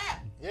I'm saying?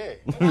 Attack. Yeah.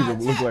 And I Look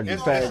attack, like you a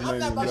know, tag I'm man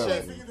not about to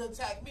himself. say for you to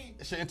attack me.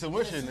 It's your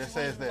intuition that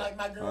says that. Like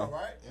my girl,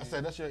 right? I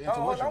said that's your Oh, hold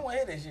on, I intuition. want to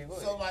hear this shit. Go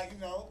So ahead. like, you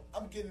know,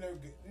 I'm getting her,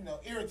 you know,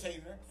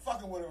 irritating her,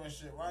 fucking with her and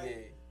shit, right? Yeah.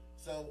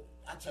 So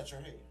I touch her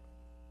head.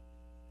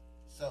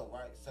 So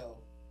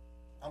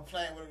I'm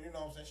playing with her, you know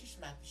what I'm saying? She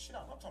smacked the shit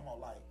out. I'm talking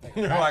about like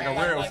Like a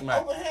real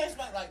smack. Open hand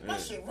smack, like my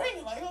shit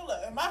ringing, like hold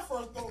up. And my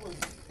first thought was,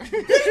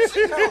 bitch,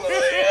 you know,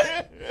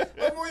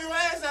 but move your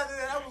ass after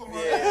that. I was on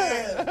her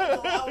ass. I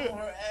was on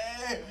her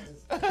ass.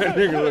 That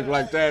nigga look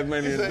like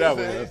Tasmanian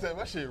devil. He man. said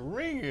my shit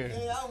ringing.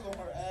 Yeah, I was on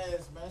her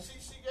ass, man. She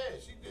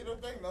did her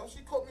thing though.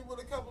 She caught me with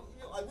a couple,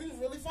 you know, like we was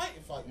really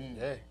fighting.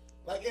 Yeah.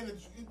 Like in the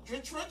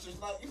trenches,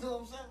 like you know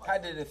what I'm saying? Like, How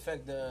did it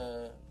affect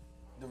the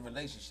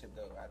relationship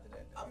though after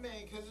that? I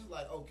mean, cause it's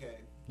like okay,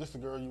 This the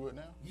girl you with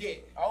now? yeah,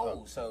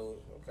 Oh, so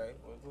okay,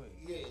 well, go ahead.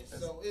 yeah.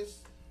 So it's,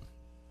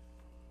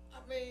 I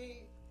mean,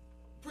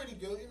 pretty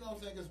good. You know what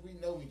I'm saying? Cause we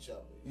know each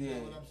other. You Yeah.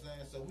 know what I'm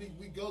saying? So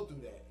we go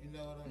through that. You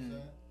know what I'm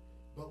saying?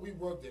 But we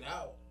worked it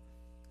out.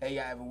 Hey,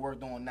 y'all ever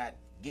worked on not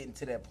getting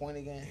to that point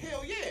again?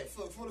 Hell yeah,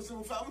 for the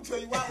simple fact, I'm gonna tell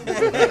you why.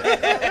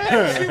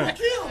 She would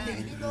kill me.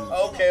 You know what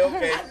I'm Okay, saying?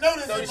 okay. I know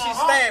this So in she my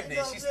heart, stamped you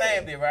know it. what She I'm saying?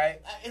 stamped it,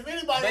 right? If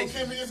anybody gonna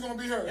kill me, it's gonna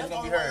be her. It's That's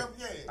gonna be all her.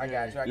 Yeah. I got you.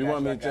 I got You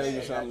want me I to got tell I you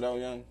got something though,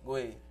 young? Go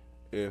ahead.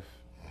 If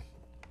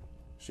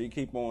she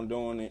keep on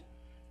doing it,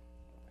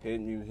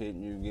 hitting you,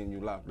 getting you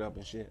locked up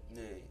and shit,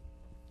 Yeah.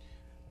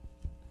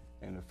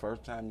 and the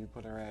first time you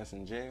put her ass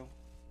in jail,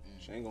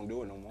 she ain't gonna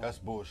do it no more. That's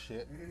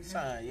bullshit.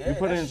 Son, yeah. You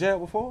put her in that's- jail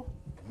before?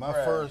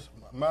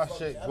 my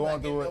shit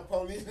going through it. No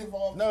police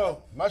involved.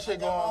 No, my shit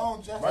I got my going.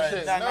 own justice. My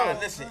shit. Nah, No.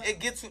 listen, it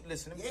gets to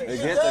listen. Let me tell you. It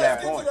It gets to does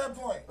that get point. to that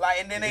point.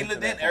 Like, and then they look,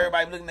 then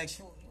everybody looking at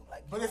you.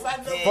 Like, But if I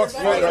know, Fuck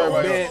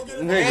everybody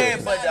yeah,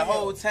 else. but the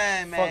whole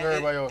time, man, Fuck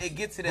everybody else. it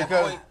gets to that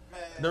Because point.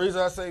 the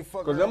reason I say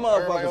fuck. Cause them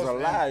everybody motherfuckers else, are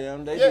lying,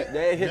 young. They Yeah.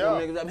 they hit them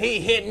Yeah. niggas up. He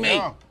hit me.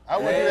 Yeah. I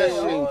wouldn't do They that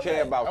don't shit. even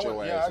care about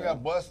your ass. Yeah, I got young.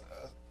 bust.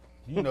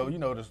 You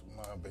know this,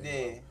 my baby.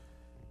 Yeah.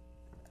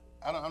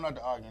 I'm not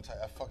the arguing type.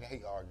 I fucking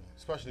hate arguing,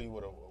 especially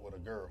with a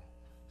girl.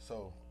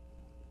 So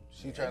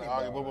she trying to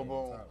argue, boom, boom,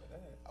 boom.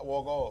 I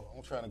walk off.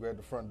 I'm trying to grab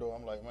the front door.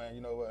 I'm like, man,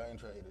 you know what? I ain't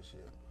trying to hit this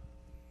shit.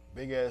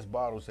 Big ass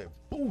bottle said,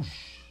 boosh.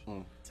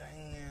 Damn.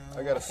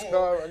 I got a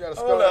scar.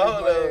 Hold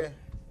on.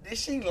 Did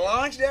she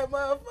launch that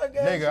motherfucker?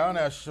 Nigga, I'm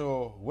not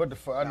sure what the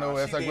fuck. I know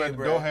as she I did, grabbed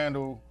the bruh. door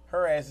handle,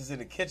 Her ass is in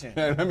the kitchen.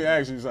 Let me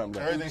ask you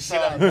something. though. everything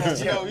started.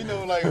 Yo, you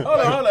know, like. Hold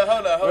on.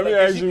 Let me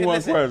ask you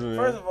one question,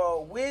 First yeah. of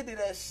all, where did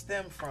that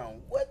stem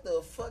from? What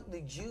the fuck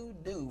did you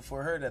do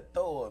for her to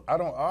throw a... I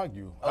don't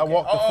argue. I Okay.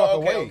 walk the fuck okay,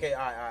 away. Okay, all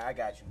right, I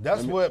got you.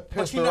 That's what But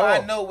pissed you her know,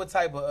 off. I know what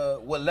type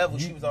of, what level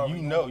she was already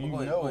You know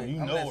on. Go ahead. you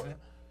I'm know listening. her.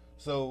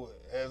 So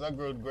as I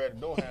grabbed the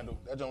door handle,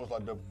 that joint was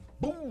like the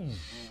boom.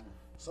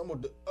 Some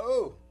of the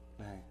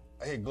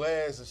I hit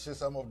glass and shit.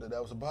 Some of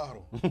that was a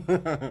bottle.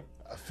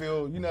 I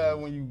feel, you know how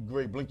when you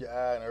blink your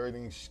eye and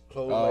everything's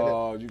closed like that.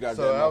 Oh, you got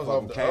So that I was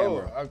motherfucking off the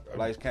camera.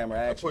 Lights, camera,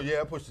 action.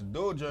 I pushed the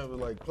door joint, was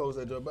like close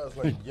that joint back. It's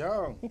like,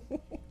 young.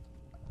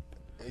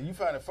 And you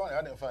find it funny?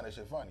 I didn't find that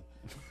shit funny.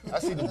 I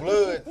see the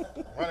blood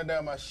running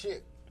down my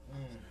shit,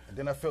 and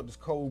then I felt this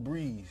cold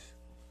breeze.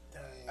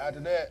 After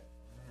that,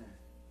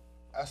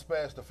 I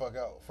spazzed the fuck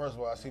out. First of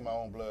all, I see my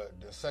own blood.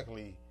 Then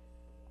secondly,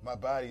 my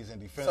body's in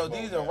defense So mode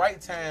these are now. right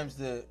times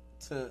to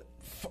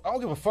I don't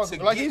give a fuck.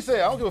 To Like get- he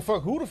said, I don't give a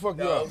fuck who the fuck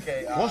you are.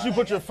 Okay, Once you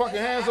put your fucking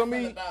hands on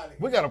me,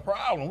 we got a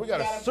problem. We got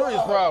a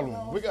serious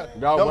problem. We got.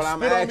 No, Don't but I'm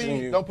spit on asking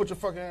me. you- Don't put your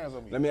fucking hands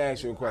on me. Let me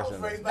ask you a I was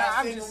question. raised though. by a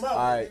I'm single just- mother. all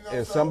right, you know,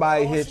 if so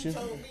somebody all hit she you,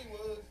 told me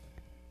was,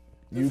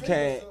 You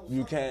defend can't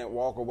yourself.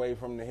 walk away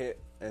from the hit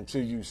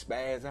until you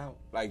spaz out.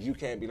 Like you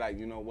can't be like,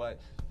 you know what?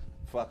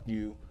 Fuck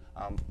you.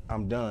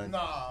 I'm done.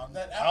 Nah,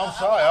 I'm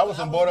sorry, I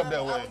wasn't brought up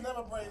that way. I was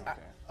never raised.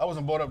 I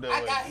wasn't brought up that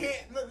I way. got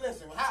hit. Look,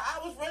 listen, how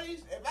I was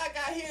raised, if I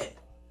got hit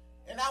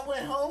and I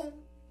went home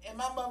and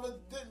my mother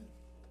didn't,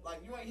 like,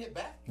 you ain't hit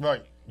back.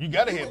 Right. You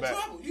gotta You hit in back.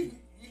 trouble. You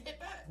hit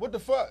back. What the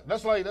fuck?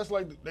 That's like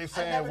they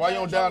saying never why you got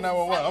don't in dial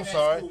trouble for 911. I'm fighting at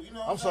sorry. school, you know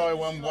what I'm I'm sorry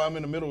saying? while I'm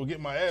in the middle of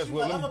getting my ass She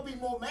whipped. like, I'm Let gonna me be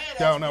more mad at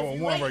dial you if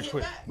you 911 ain't right hit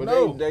quick. back. But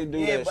No. they do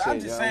Yeah, that but shit. I'm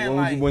just young. saying, when,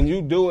 like- when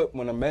you do it,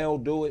 when a male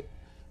do it,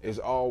 it's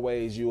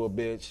always you a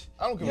bitch.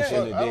 I don't give You a fuck.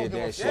 shouldn't I have don't did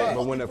give a that shit. fuck.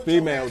 But when a Put your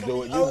female hands do on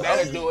it, me. you Oh,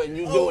 better man. do it and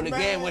you Oh, do it man.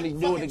 again when he do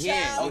it Fucking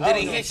again. child. Oh, I did don't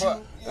he give a hit fuck.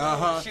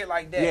 you? Shit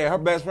like that. Yeah, her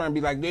best friend be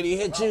like, did he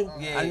hit you?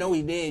 Yeah. I know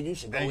he did. You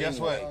should go And guess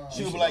anyway. what? She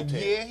You was should like, go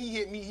tell. yeah, he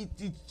hit me.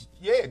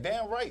 Yeah,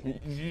 damn right.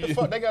 The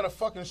fuck, they got a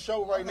fucking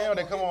show right now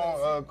that come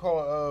on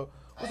called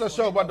what's that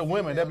show about the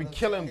women that be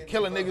killing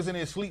niggas in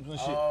their sleeps and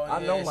shit? Oh,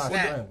 I know yeah, my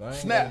snap. strength. I ain't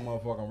Snap. no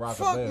motherfucking rock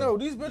Fuck bell. no,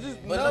 these bitches.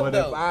 But no. But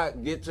though. if I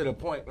get to the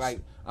point, like,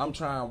 I'm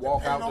trying to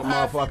walk out the Depending on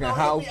how motherfucking female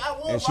house, hit me, I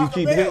would and she rock a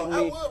keep bell. hitting I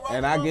me, would rock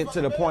and a I get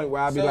to the motherfucking point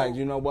where I be So- like,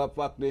 you know what,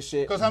 fuck this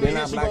shit. Because how many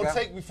Then hits I you black gonna out.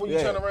 take before you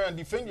Yeah. turn around and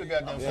defend your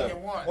goddamn self?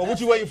 taking one. Or what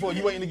you waiting for?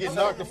 You waiting to get I'm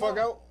knocked the taking fuck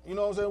one. out? You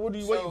know what I'm saying? What are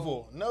you waiting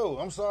for? No,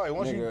 I'm sorry.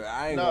 Once you, Nigga,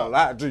 I ain't nah. gonna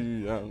lie to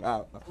you, young.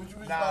 What you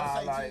was Nah, about to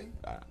say,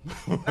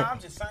 like, T? nah, I'm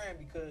just saying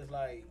because,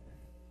 like,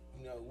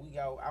 you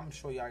know, I'm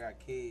sure y'all got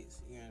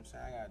kids. You know what I'm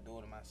saying? I got a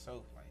daughter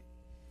myself.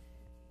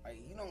 Like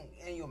you don't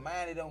in your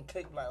mind it don't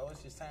click like, oh,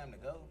 it's just time to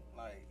go.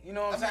 Like, you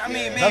know what I'm saying? I mean,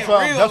 being That's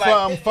why- real. that's like,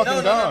 why I'm fucking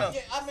no, gone.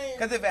 Yeah, I mean,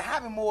 Because if it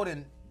happened more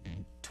than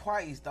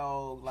twice,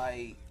 dog,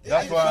 like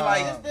That's I why. feel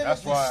like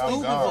That's why I'm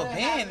stupid gone. for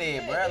being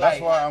there, bro. That's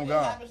Like, why I'm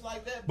gone. happens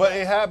like that, But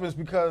it happens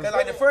because cause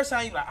like the first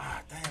time you like,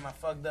 damn, I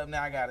fucked up.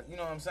 Now I got it. You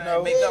know what I'm saying?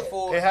 No, Make up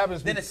for it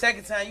happens Then the be-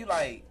 second time you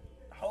like,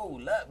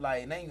 hold up,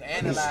 like now you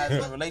analyze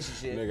the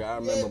relationship. Nigga, I Yeah,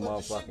 remember but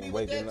the shit be motherfucking with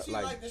waking that up shit,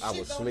 like the I shit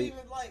was don't asleep,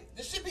 even, like,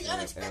 the shit be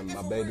unexpected and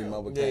my for baby real.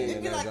 mother Yeah. came It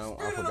in be that like joint. I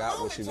spirit of the forgot what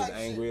moment she was type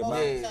angry shit about. all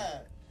the Yeah.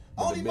 time.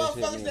 But Only the bitch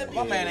hit motherfuckers me that in be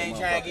the My man Yeah, ain't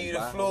trying to give you the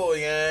motherfucking floor,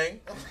 yang.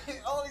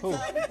 only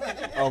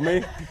time. Oh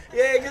me?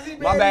 Yeah, cause he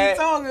My barely bad.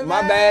 talking,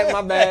 My man. bad.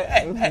 My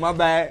bad. My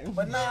bad.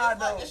 But nah, Yeah,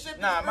 though. it should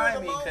be Nah, spirit mind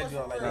of me moment cut you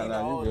off like for that. real. Nah,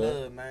 you all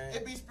good. love, man.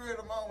 It be spirit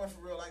of the moment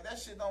for real. Like that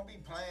shit don't be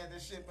planned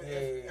and shit. But Yeah.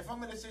 if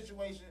I'm in a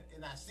situation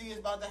and I see it's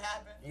about to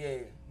happen, Yeah,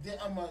 then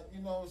I'ma,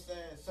 you know what I'm saying,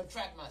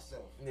 subtract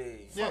myself. yeah.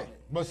 yeah.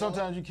 But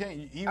sometimes you can't.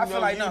 Even I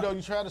feel like even no. though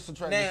you try to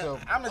subtract Now,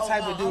 yourself. I'm the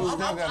type of dude. still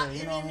gotta,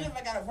 you know what I Even mean? if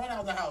I gotta run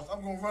out the house,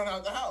 I'm gonna run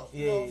out the house.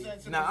 You know what I'm saying?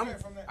 To Nah,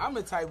 prevent from that. I'm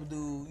the type of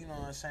dude, you know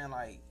what I'm saying,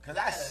 like, cause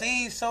I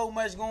seen so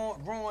much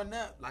growing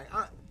up. Like,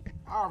 I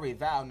already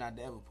vowed not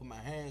to ever put my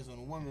hands on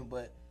a woman,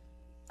 but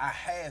I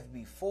have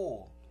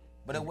before,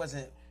 but it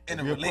wasn't in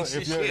a If you're put-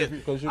 if you're-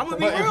 relationship. if you- I'm gonna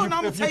be But if real, you- and I'm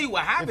gonna if tell you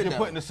what If happened. you're though.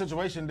 put in a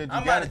situation that you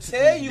I'm got about to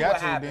tell you got what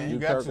to, happened. then You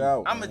you got kirk to.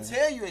 out. I'm gonna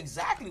tell you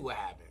exactly what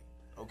happened.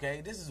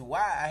 Okay, this is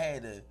why I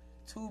had to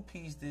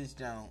two-piece this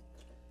junk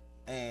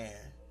and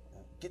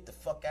get the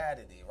fuck out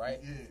of there, right?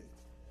 Yeah.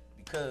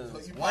 Because So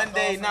you one popped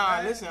day, off nah,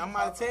 from that? listen, I'm You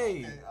about to popped tell off?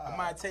 you. Okay, I'm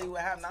about to tell you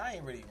what happened. I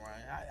ain't really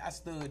run. I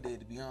stood there,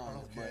 to be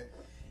honest. Okay. But,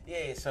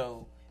 yeah,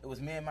 so it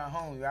was me and my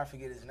homie. I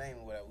forget his name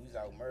or whatever. We was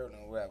out murdering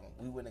or whatever.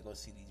 We went to go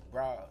see these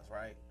bras,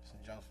 right? Some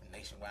junks from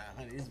Nationwide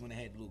 100. This is when they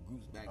had little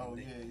groups back Oh, in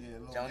the day. yeah.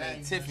 Little John A. gangs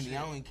and Tiffany. shit.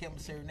 I don't even care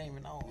about her name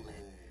and all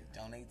that.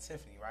 John A.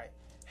 Tiffany, right?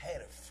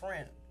 Had a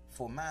friend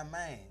for my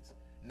mans.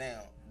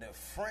 Now, the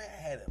friend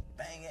had a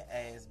banging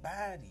ass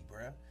body,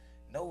 bruh.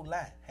 No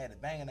lie. Had a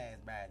banging ass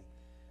body.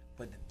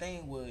 But the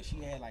thing was, she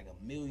had like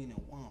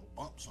 1,000,001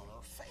 bumps on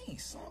her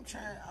face. So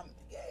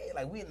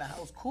like we in the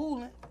house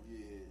cooling. Yeah.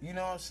 You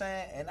know what I'm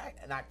saying?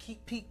 And I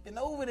keep peeping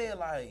over there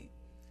like,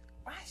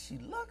 why she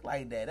look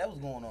like that? That was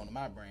going on in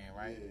my brain,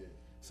 right? Yeah.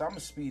 So I'm gonna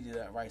speed it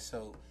up, right?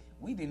 So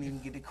we didn't even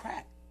get to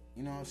crack.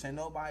 You know what I'm saying?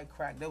 Nobody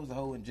cracked. That was the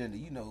whole agenda.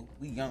 You know,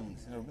 we young.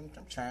 You know,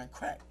 I'm trying to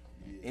crack.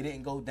 Yeah. It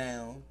didn't go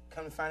down.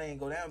 Come to find it didn't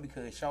go down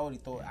because Shawty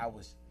thought I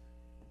was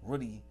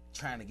really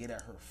trying to get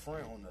at her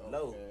friend on the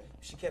low. Okay.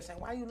 She kept saying,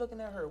 why you looking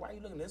at her? Why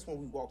you looking at this when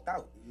we walked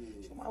out? Yeah.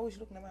 She said, why was you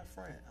looking at my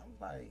friend? I was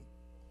like,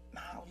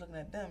 nah, I was looking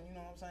at them. You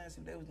know what I'm saying?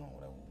 See, they was doing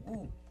whatever.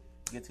 Woo.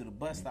 Get to the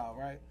bus stop,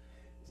 right?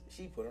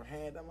 She put her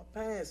hand down my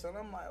pants, and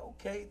I'm like,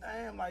 okay,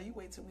 damn, like, you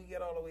wait till we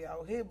get all the way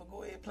out here, but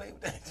go ahead and play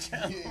with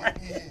that jump.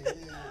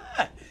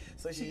 Yeah.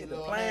 So she Yeah, get the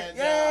little plan. hand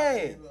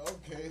Yeah. job.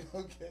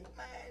 Okay.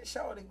 Man,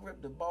 Shawty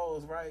gripped the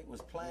balls, right?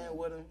 Was playing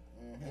with him,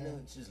 and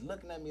then just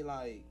looking at me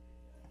like,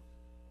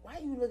 why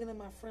you looking at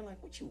my friend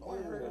like, what you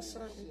want her or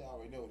something? She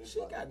already know what She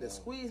about got to the go.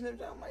 squeeze nip.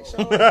 I'm like,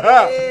 Shawty, go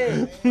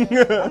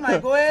ahead. I'm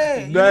like, go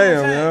ahead. You know what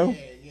I'm Damn,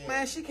 saying? yo.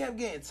 Man, she kept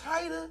getting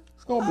tighter.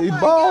 It's gonna I'm be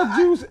like, ball God,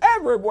 juice I'm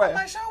everywhere.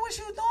 like, Shaw, what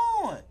you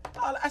doing?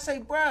 I say,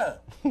 bruh,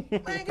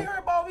 man, get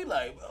her ball. He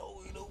like,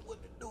 bro, you know what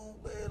to do,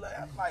 man. Like,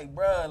 I'm like,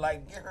 bruh,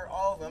 like, get her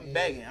off. I'm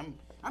begging.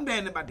 I'm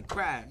begging about to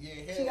cry.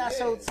 Yeah, She got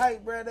so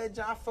tight, bruh, that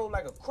John felt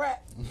like a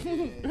crack.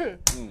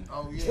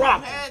 Oh yeah.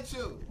 Drop You had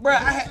to. Bruh, I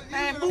had,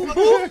 man, boo, boo.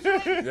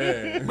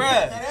 Yeah. Bruh.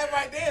 Now that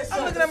right there is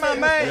I'm looking at my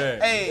self-defense. man.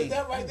 Yeah. Hey.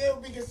 That right there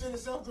would be considered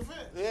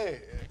self-defense. Yeah.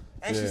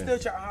 And she Yeah. still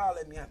tried to holler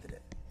at me after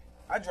that.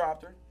 I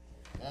dropped her.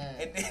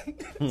 And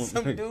then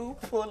some dude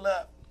pull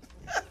up.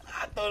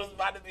 I thought it was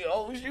about to be a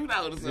whole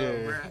shootout or something, Yeah.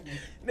 bruh.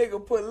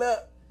 Nigga pull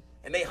up.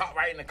 And they hop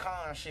right in the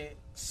car and shit.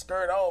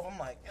 Skirt off. I'm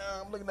like,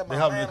 I'm looking at my They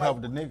helped man me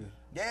cover like, the nigga.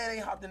 yeah, they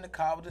hopped in the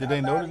car. But Did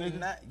they know the I-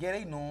 nigga? Yeah,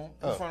 they knew him.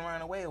 He was Oh. from around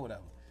the way or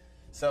whatever.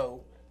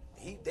 So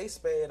they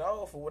sped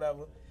off or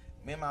whatever.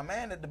 Me and my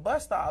man at the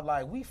bus stop,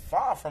 like, we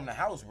far from the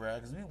house, bro,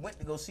 because we went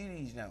to go see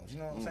these youngs, you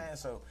know what I'm saying?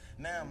 So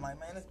now I'm like,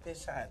 man, this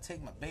bitch trying to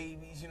take my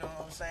babies, you know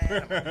what I'm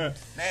saying?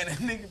 Man, the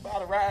nigga about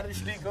to ride the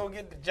street, go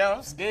get the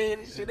jump, scared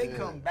and shit. They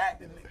come back,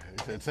 the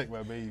nigga, He said, take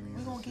my babies.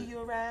 we gonna give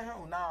you a ride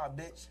home. Nah,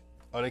 bitch.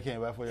 Oh, they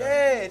came back for y'all?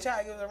 Yeah,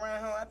 trying to give us a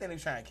ride home. I think they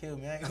trying to kill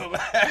me. I ain't gonna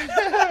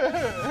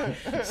lie.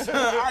 So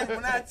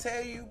when I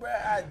tell you, bro,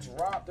 I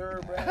dropped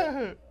her, bro.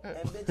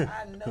 And bitch,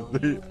 I know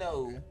you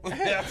know.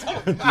 I'm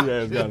talking about. You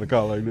ass got in the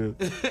car like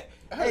this.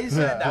 Hey,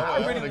 son, nah,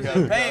 I really was Yeah.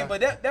 in pain,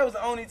 but that was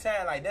the only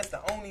time, like, that's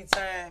the only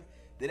time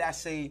that I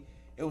say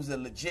it was a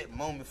legit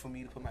moment for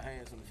me to put my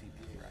hands on the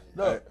people.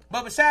 Right? Look,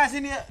 But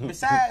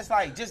besides,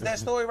 like, just that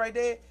story right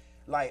there,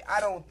 like, I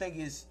don't think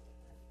it's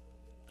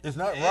it's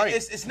not right.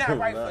 It's not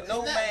right for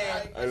no man.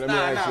 right. Hey, let me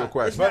ask you a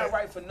question. It's not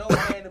right for no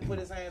man to put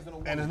his hands on a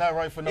woman. And it's not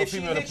right for no if she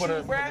female to hit put you,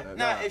 her. bruh,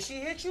 nah, if she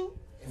hit you,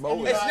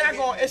 Mo-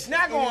 it's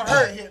not gonna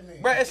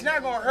hurt, bruh. It's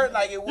not gonna hurt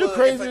like it would. You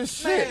crazy if a- as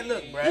shit. Man,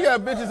 look, bruh. You got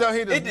bitches out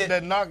here It did.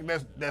 that knock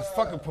that's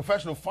fucking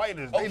professional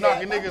fighters. They Okay,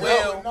 knocking niggas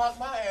well, out. Knock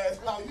my ass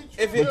out. You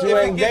If But it- you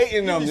if ain't it gets-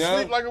 dating them, You young.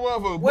 sleep like a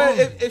motherfucker. Well,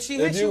 Boom. if she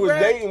hit If you, you was bruh,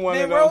 dating one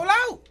then of them- roll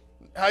out.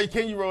 How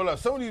can you roll up?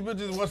 Some of these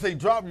bitches, once they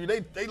drop you,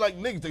 they like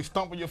niggas. They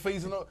stomp on your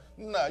face and all.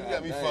 Nah, you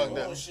got me damn. fucked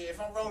Oh up. shit!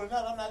 If I'm rolling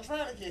out, I'm not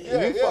trying to get Yeah,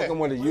 hit. You fucking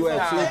with a UFC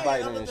Nah.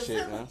 fighter and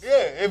shit, man.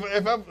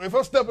 Yeah, if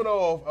I'm stepping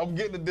off, I'm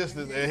getting the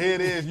distance, and here it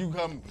is. You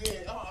come. Yeah,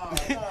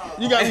 nah.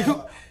 You got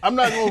me. I'm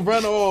not gonna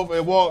run off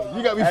and walk.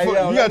 You got me. Hey, fucked.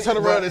 yo, You let gotta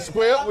turn me- around and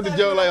square up with the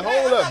joke. Like,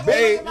 hold up,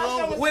 babe.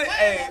 What,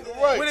 hey,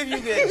 Right. what if you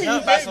get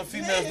jumped by some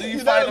females? Do you You're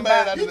fight not them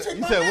mad back? at it.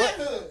 You said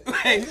what?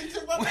 Hey,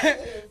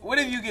 what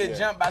if you get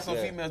jumped by some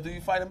females? Do you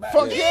fight them back?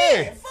 Fuck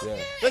yeah. Yeah.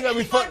 They got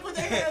me fucked. Put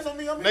their hands on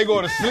me. They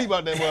going to sleep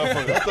out that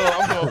motherfucker.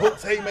 I'm going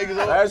hooks, haymakers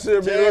on. That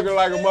shit be looking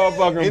like a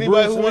motherfucking Anybody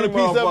Bruce who want Lee a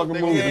piece of it, motherfucking they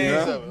gonna movie, get a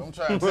piece man. of it. I'm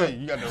trying to tell you,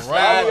 you got the I be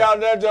right. out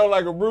there Joe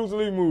like a Bruce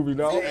Lee movie,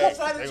 dog. They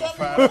tried to They jump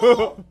gonna me.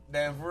 I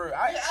Damn, for real.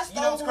 stole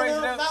You know what's one crazy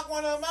of them, though? knocked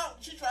one of them out.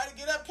 She tried to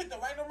get up, kicked her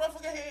right in the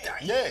motherfucking head.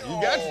 Yeah,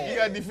 you got you. You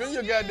got to defend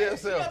your goddamn You're not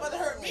self. about to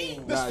hurt me.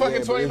 This Nah, fucking yeah, but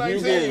if 2019,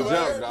 you getting man.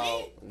 jumped,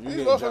 dog. You These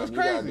getting motherfuckers jumped, you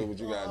gotta crazy. do what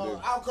you gotta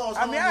do. Outcomes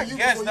I mean, I on you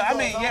guess. before I you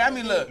mean, go yeah. I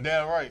mean, look.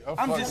 Damn right. I'm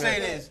fuck just that.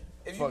 saying this.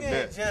 If you Fuck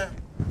get that.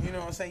 jumped, you know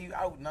what I'm saying? You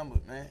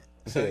outnumbered, man.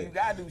 So you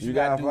gotta do what you, You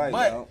gotta, gotta do. fight,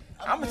 But dog.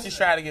 I'm gonna just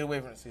try to get away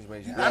from the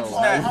situation. I'm just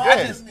gotta not.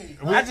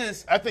 fight. I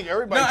just. I think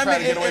everybody No, I try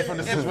mean, to get away if- from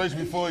the if- situation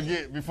before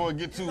it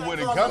get to what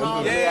it Let comes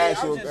Let me to. Yeah,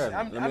 ask you a question.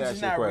 I'm Let me just ask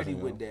you a not question,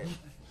 ready with yo.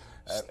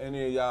 that. Have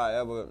any of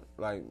y'all ever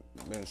like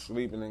been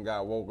sleeping and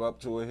got woke up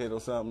to a hit or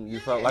something? You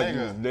felt like you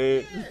was Nigga.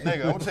 dead? Nigga,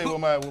 I'm gonna tell you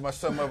what my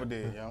son mother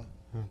did, yo.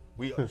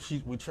 She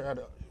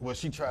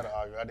tried to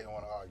argue. I didn't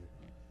want to argue.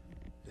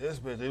 This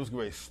bitch, it was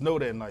great. Snow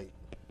that night.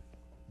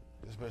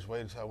 This bitch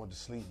waited till I went to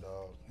sleep,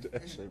 dog.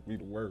 That shit be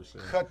the worst.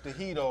 Man. Cut the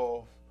heat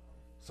off,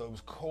 so it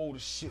was cold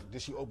as shit. Then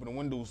she opened the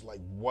windows like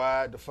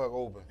wide the fuck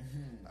open.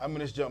 I'm in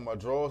this jump, my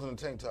drawers and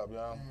the tank top,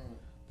 y'all.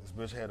 This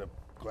bitch had a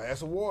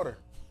glass of water.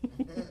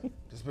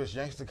 This bitch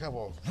yanks the cup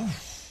off.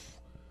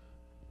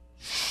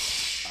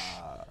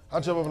 I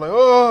jump up like,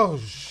 oh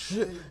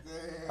shit.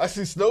 I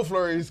see snow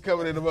flurries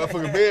coming in the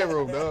motherfucking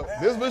bedroom, dog.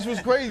 This bitch was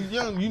crazy,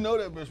 young. You know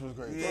that bitch was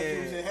crazy.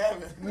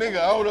 Nigga,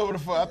 I don't know what the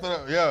fuck. I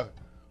thought, yeah.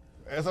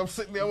 As I'm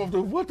sitting there, I'm up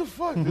to, what the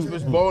fuck? This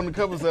bitch balling the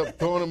covers up,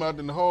 throwing them out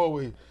in the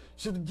hallway.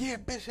 She was, yeah,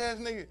 bitch ass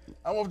nigga.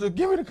 I'm up to,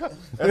 give me the covers.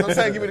 As I'm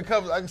saying, give me the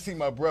covers, I can see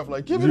my breath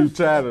like, give me the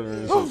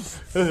covers.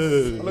 I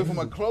look for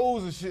my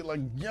clothes and shit,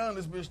 like, young,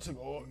 this bitch took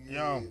all,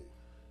 young.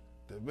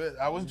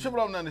 I wasn't tripping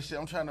off none of this shit.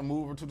 I'm trying to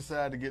move her to the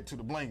side to get to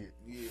the blanket.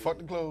 Yeah. Fuck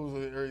the clothes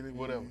or everything,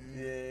 whatever.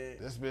 Yeah.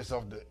 This bitch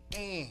off the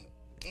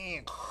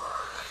Damn.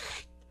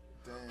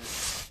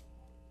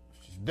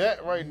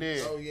 That right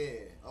there. Oh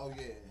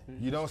yeah.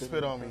 You don't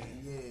spit on me.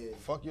 Yeah.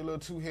 Fuck your little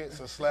 2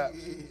 hits or slap.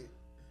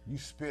 You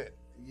spit.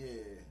 Yeah.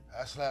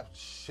 I slapped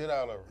shit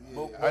out of her.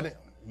 Yeah. I didn't.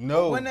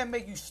 No. Wouldn't that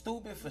make you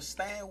stupid for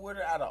staying with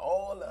her out of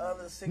all the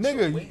other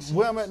situations? Nigga,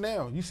 where I'm at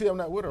now. You see I'm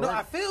not with her, No, right?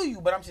 I feel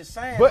you, but I'm just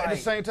saying. But like, at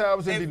the same time, I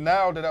was in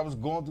denial that I was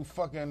going through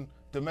fucking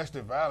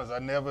domestic violence. I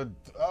never.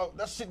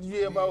 That shit you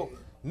hear about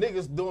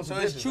niggas doing some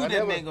So it's bitches. true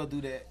that men go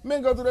do that.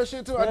 Men go through that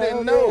shit too. I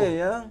didn't know.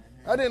 Yeah.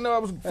 I didn't know I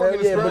was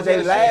fucking Yeah, but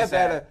they laugh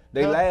at her.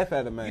 They Huh? laugh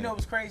at her, man. You know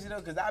what's crazy though?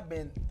 Because I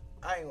ain't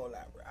gonna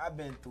lie, bro. I've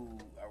been through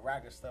a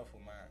rack of stuff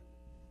with my,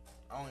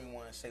 I don't even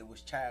want to say it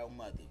was child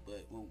mother,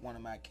 but with one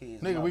of my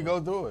kids. Nigga, we go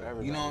through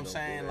it. You know what I'm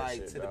saying?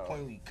 Like, to the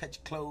point where you cut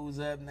your clothes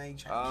up, now you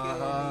trying to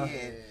kill me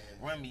and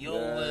run me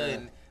over.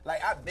 And,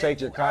 like, I've been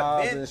Take your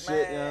cars and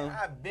shit, man,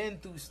 I've been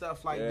through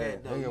stuff like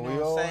that, though. Nigga, You know we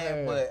what all I'm saying?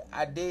 have. But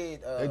I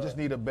did. They just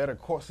need a better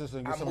court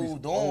system. Get I some of these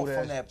moved on old-ass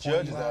from that point,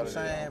 judges you know what out I'm of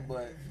there. saying?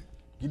 But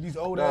Get these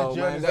old No, ass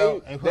man, judges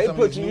out and they some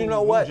put of you. these You new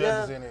know what?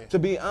 judges Yeah, in there. to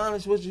be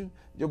honest with you,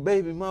 your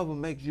baby mother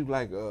makes you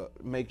like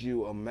make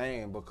you a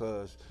man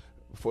because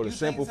for the You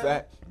simple think so?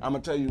 fact, I'm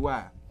gonna tell you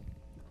why.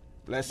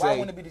 Let's why say,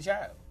 wouldn't it be the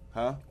child?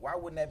 huh? Why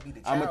wouldn't that be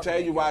the child? I'm gonna tell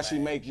you why man? she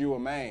make you a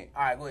man.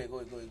 All right, go ahead.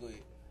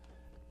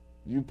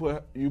 You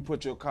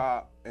put your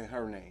car in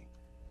her name.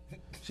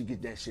 She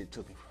get that shit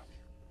taken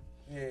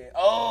from you. Yeah.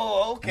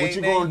 Oh, okay. What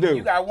you then gonna do?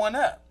 You got one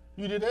up.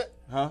 You did that?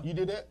 Huh? You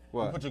did that?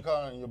 What? You put your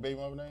car in your baby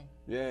mother name?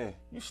 Yeah.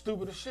 You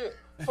stupid as shit.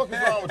 Fuck is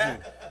wrong with you?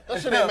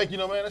 That shit ain't make you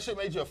no man. That shit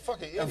made you a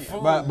fucking idiot.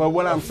 But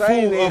what I'm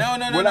saying is, No.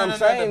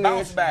 The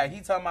bounce back.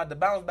 He talking about the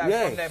bounce back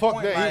Yeah, from that Fuck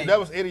point. that. Like, That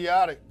was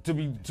idiotic to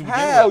begin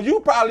hell, with. you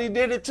probably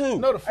did it too.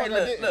 No, the fuck Hey, I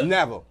look, didn't. look.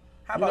 Never.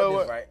 how You about know this,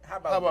 what? right? How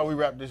How about this? we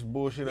wrap this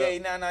bullshit up? Yeah, yeah.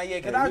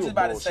 Because Yeah, I you was just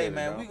about to bullshitting, say,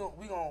 man, dog.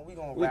 we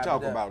gonna We wrap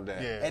talk it up. about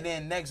that. Yeah. And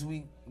then next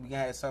week we can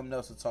have something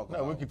else to talk No,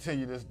 about. we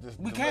continue this.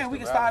 We domestic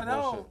can start it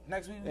violence off bullshit.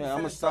 next week. we Yeah, I'm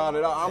gonna finish start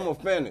it talking off. I'm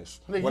about gonna finish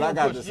Nigga, what I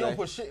got to you say. don't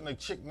put shit in a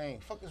chick name.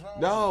 Fuck is wrong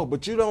with No,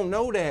 but you don't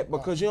know that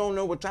because you don't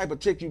know what type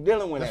of chick you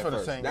dealing with That's at for the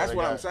first. same guy That's that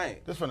what got- I'm saying.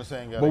 That's for the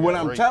same guy. But that what got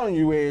I'm raped. telling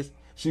you is,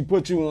 she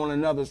put you on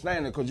another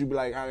standard because you be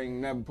like, I ain't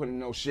never putting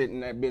no shit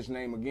in that bitch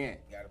name again.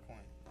 that. Got a point.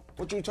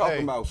 What you talking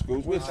Hey, about, Scoots?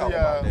 We'll We'll talk see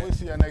about y'all. We'll that.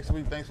 see y'all next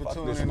week. Thanks for Fuck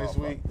tuning this in this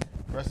motherfucker. week.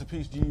 Rest in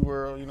peace, G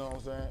World. You know what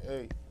I'm saying?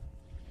 Hey.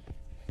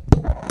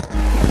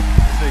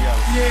 See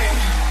y'all. Yeah.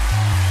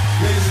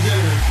 Ladies and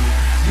gentlemen,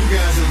 you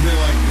guys have been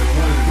like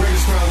one of the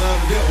greatest crowds I've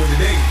ever dealt with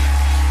today.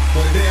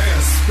 But today I got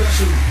a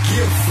special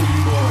gift for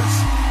you boys.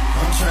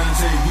 I'm trying to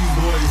tell you, these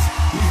boys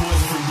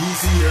are from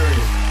DC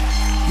area.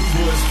 These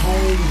boys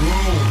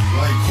homegrown,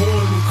 like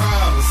corn in the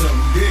cob or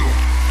something, digging.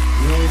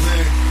 You know what I'm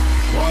saying?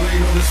 Well,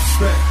 ain't no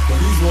disrespect, but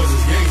these boys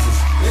is gangsters.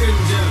 Ladies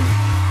and gentlemen,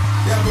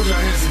 y'all put your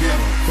hands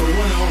together for the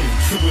one and only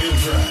Triple M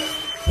Tribe.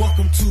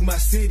 Welcome to my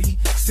city,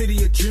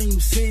 city of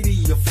dreams,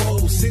 city of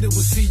foes. City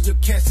will see your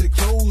casket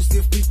closed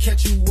if we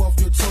catch you off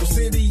your toes.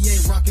 City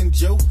ain't rockin'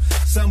 joke,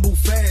 some move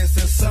fast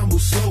and some move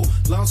slow.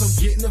 Long as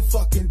I'm getting the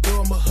fucking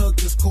door, I'ma hug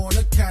this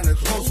corner kinda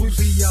close. We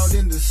be out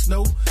in the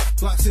snow,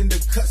 blocks in the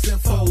cuts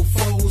and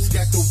fofos.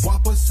 Got the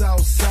whoppers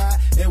outside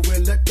and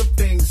we'll let the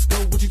things go.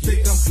 What you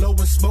think I'm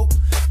blowing smoke?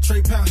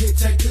 Trey Pound here,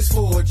 take this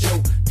for a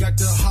joke. Got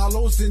the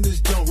hollows in this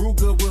joint,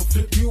 Ruger will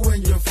flip you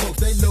and your folks.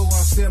 They know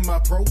I'm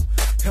semi-pro,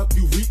 help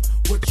you reap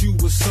what you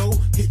was sold.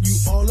 Hit you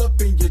all up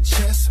in your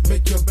chest,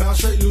 make your bounce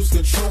straight, lose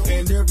control.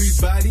 And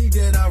everybody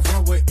that I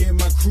run with in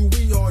my crew,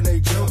 we all they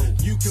Joe.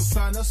 You can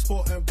find us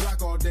sporting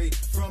block all day,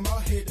 from our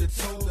head to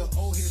toe. The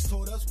old heads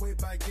told us way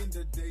back in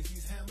the day.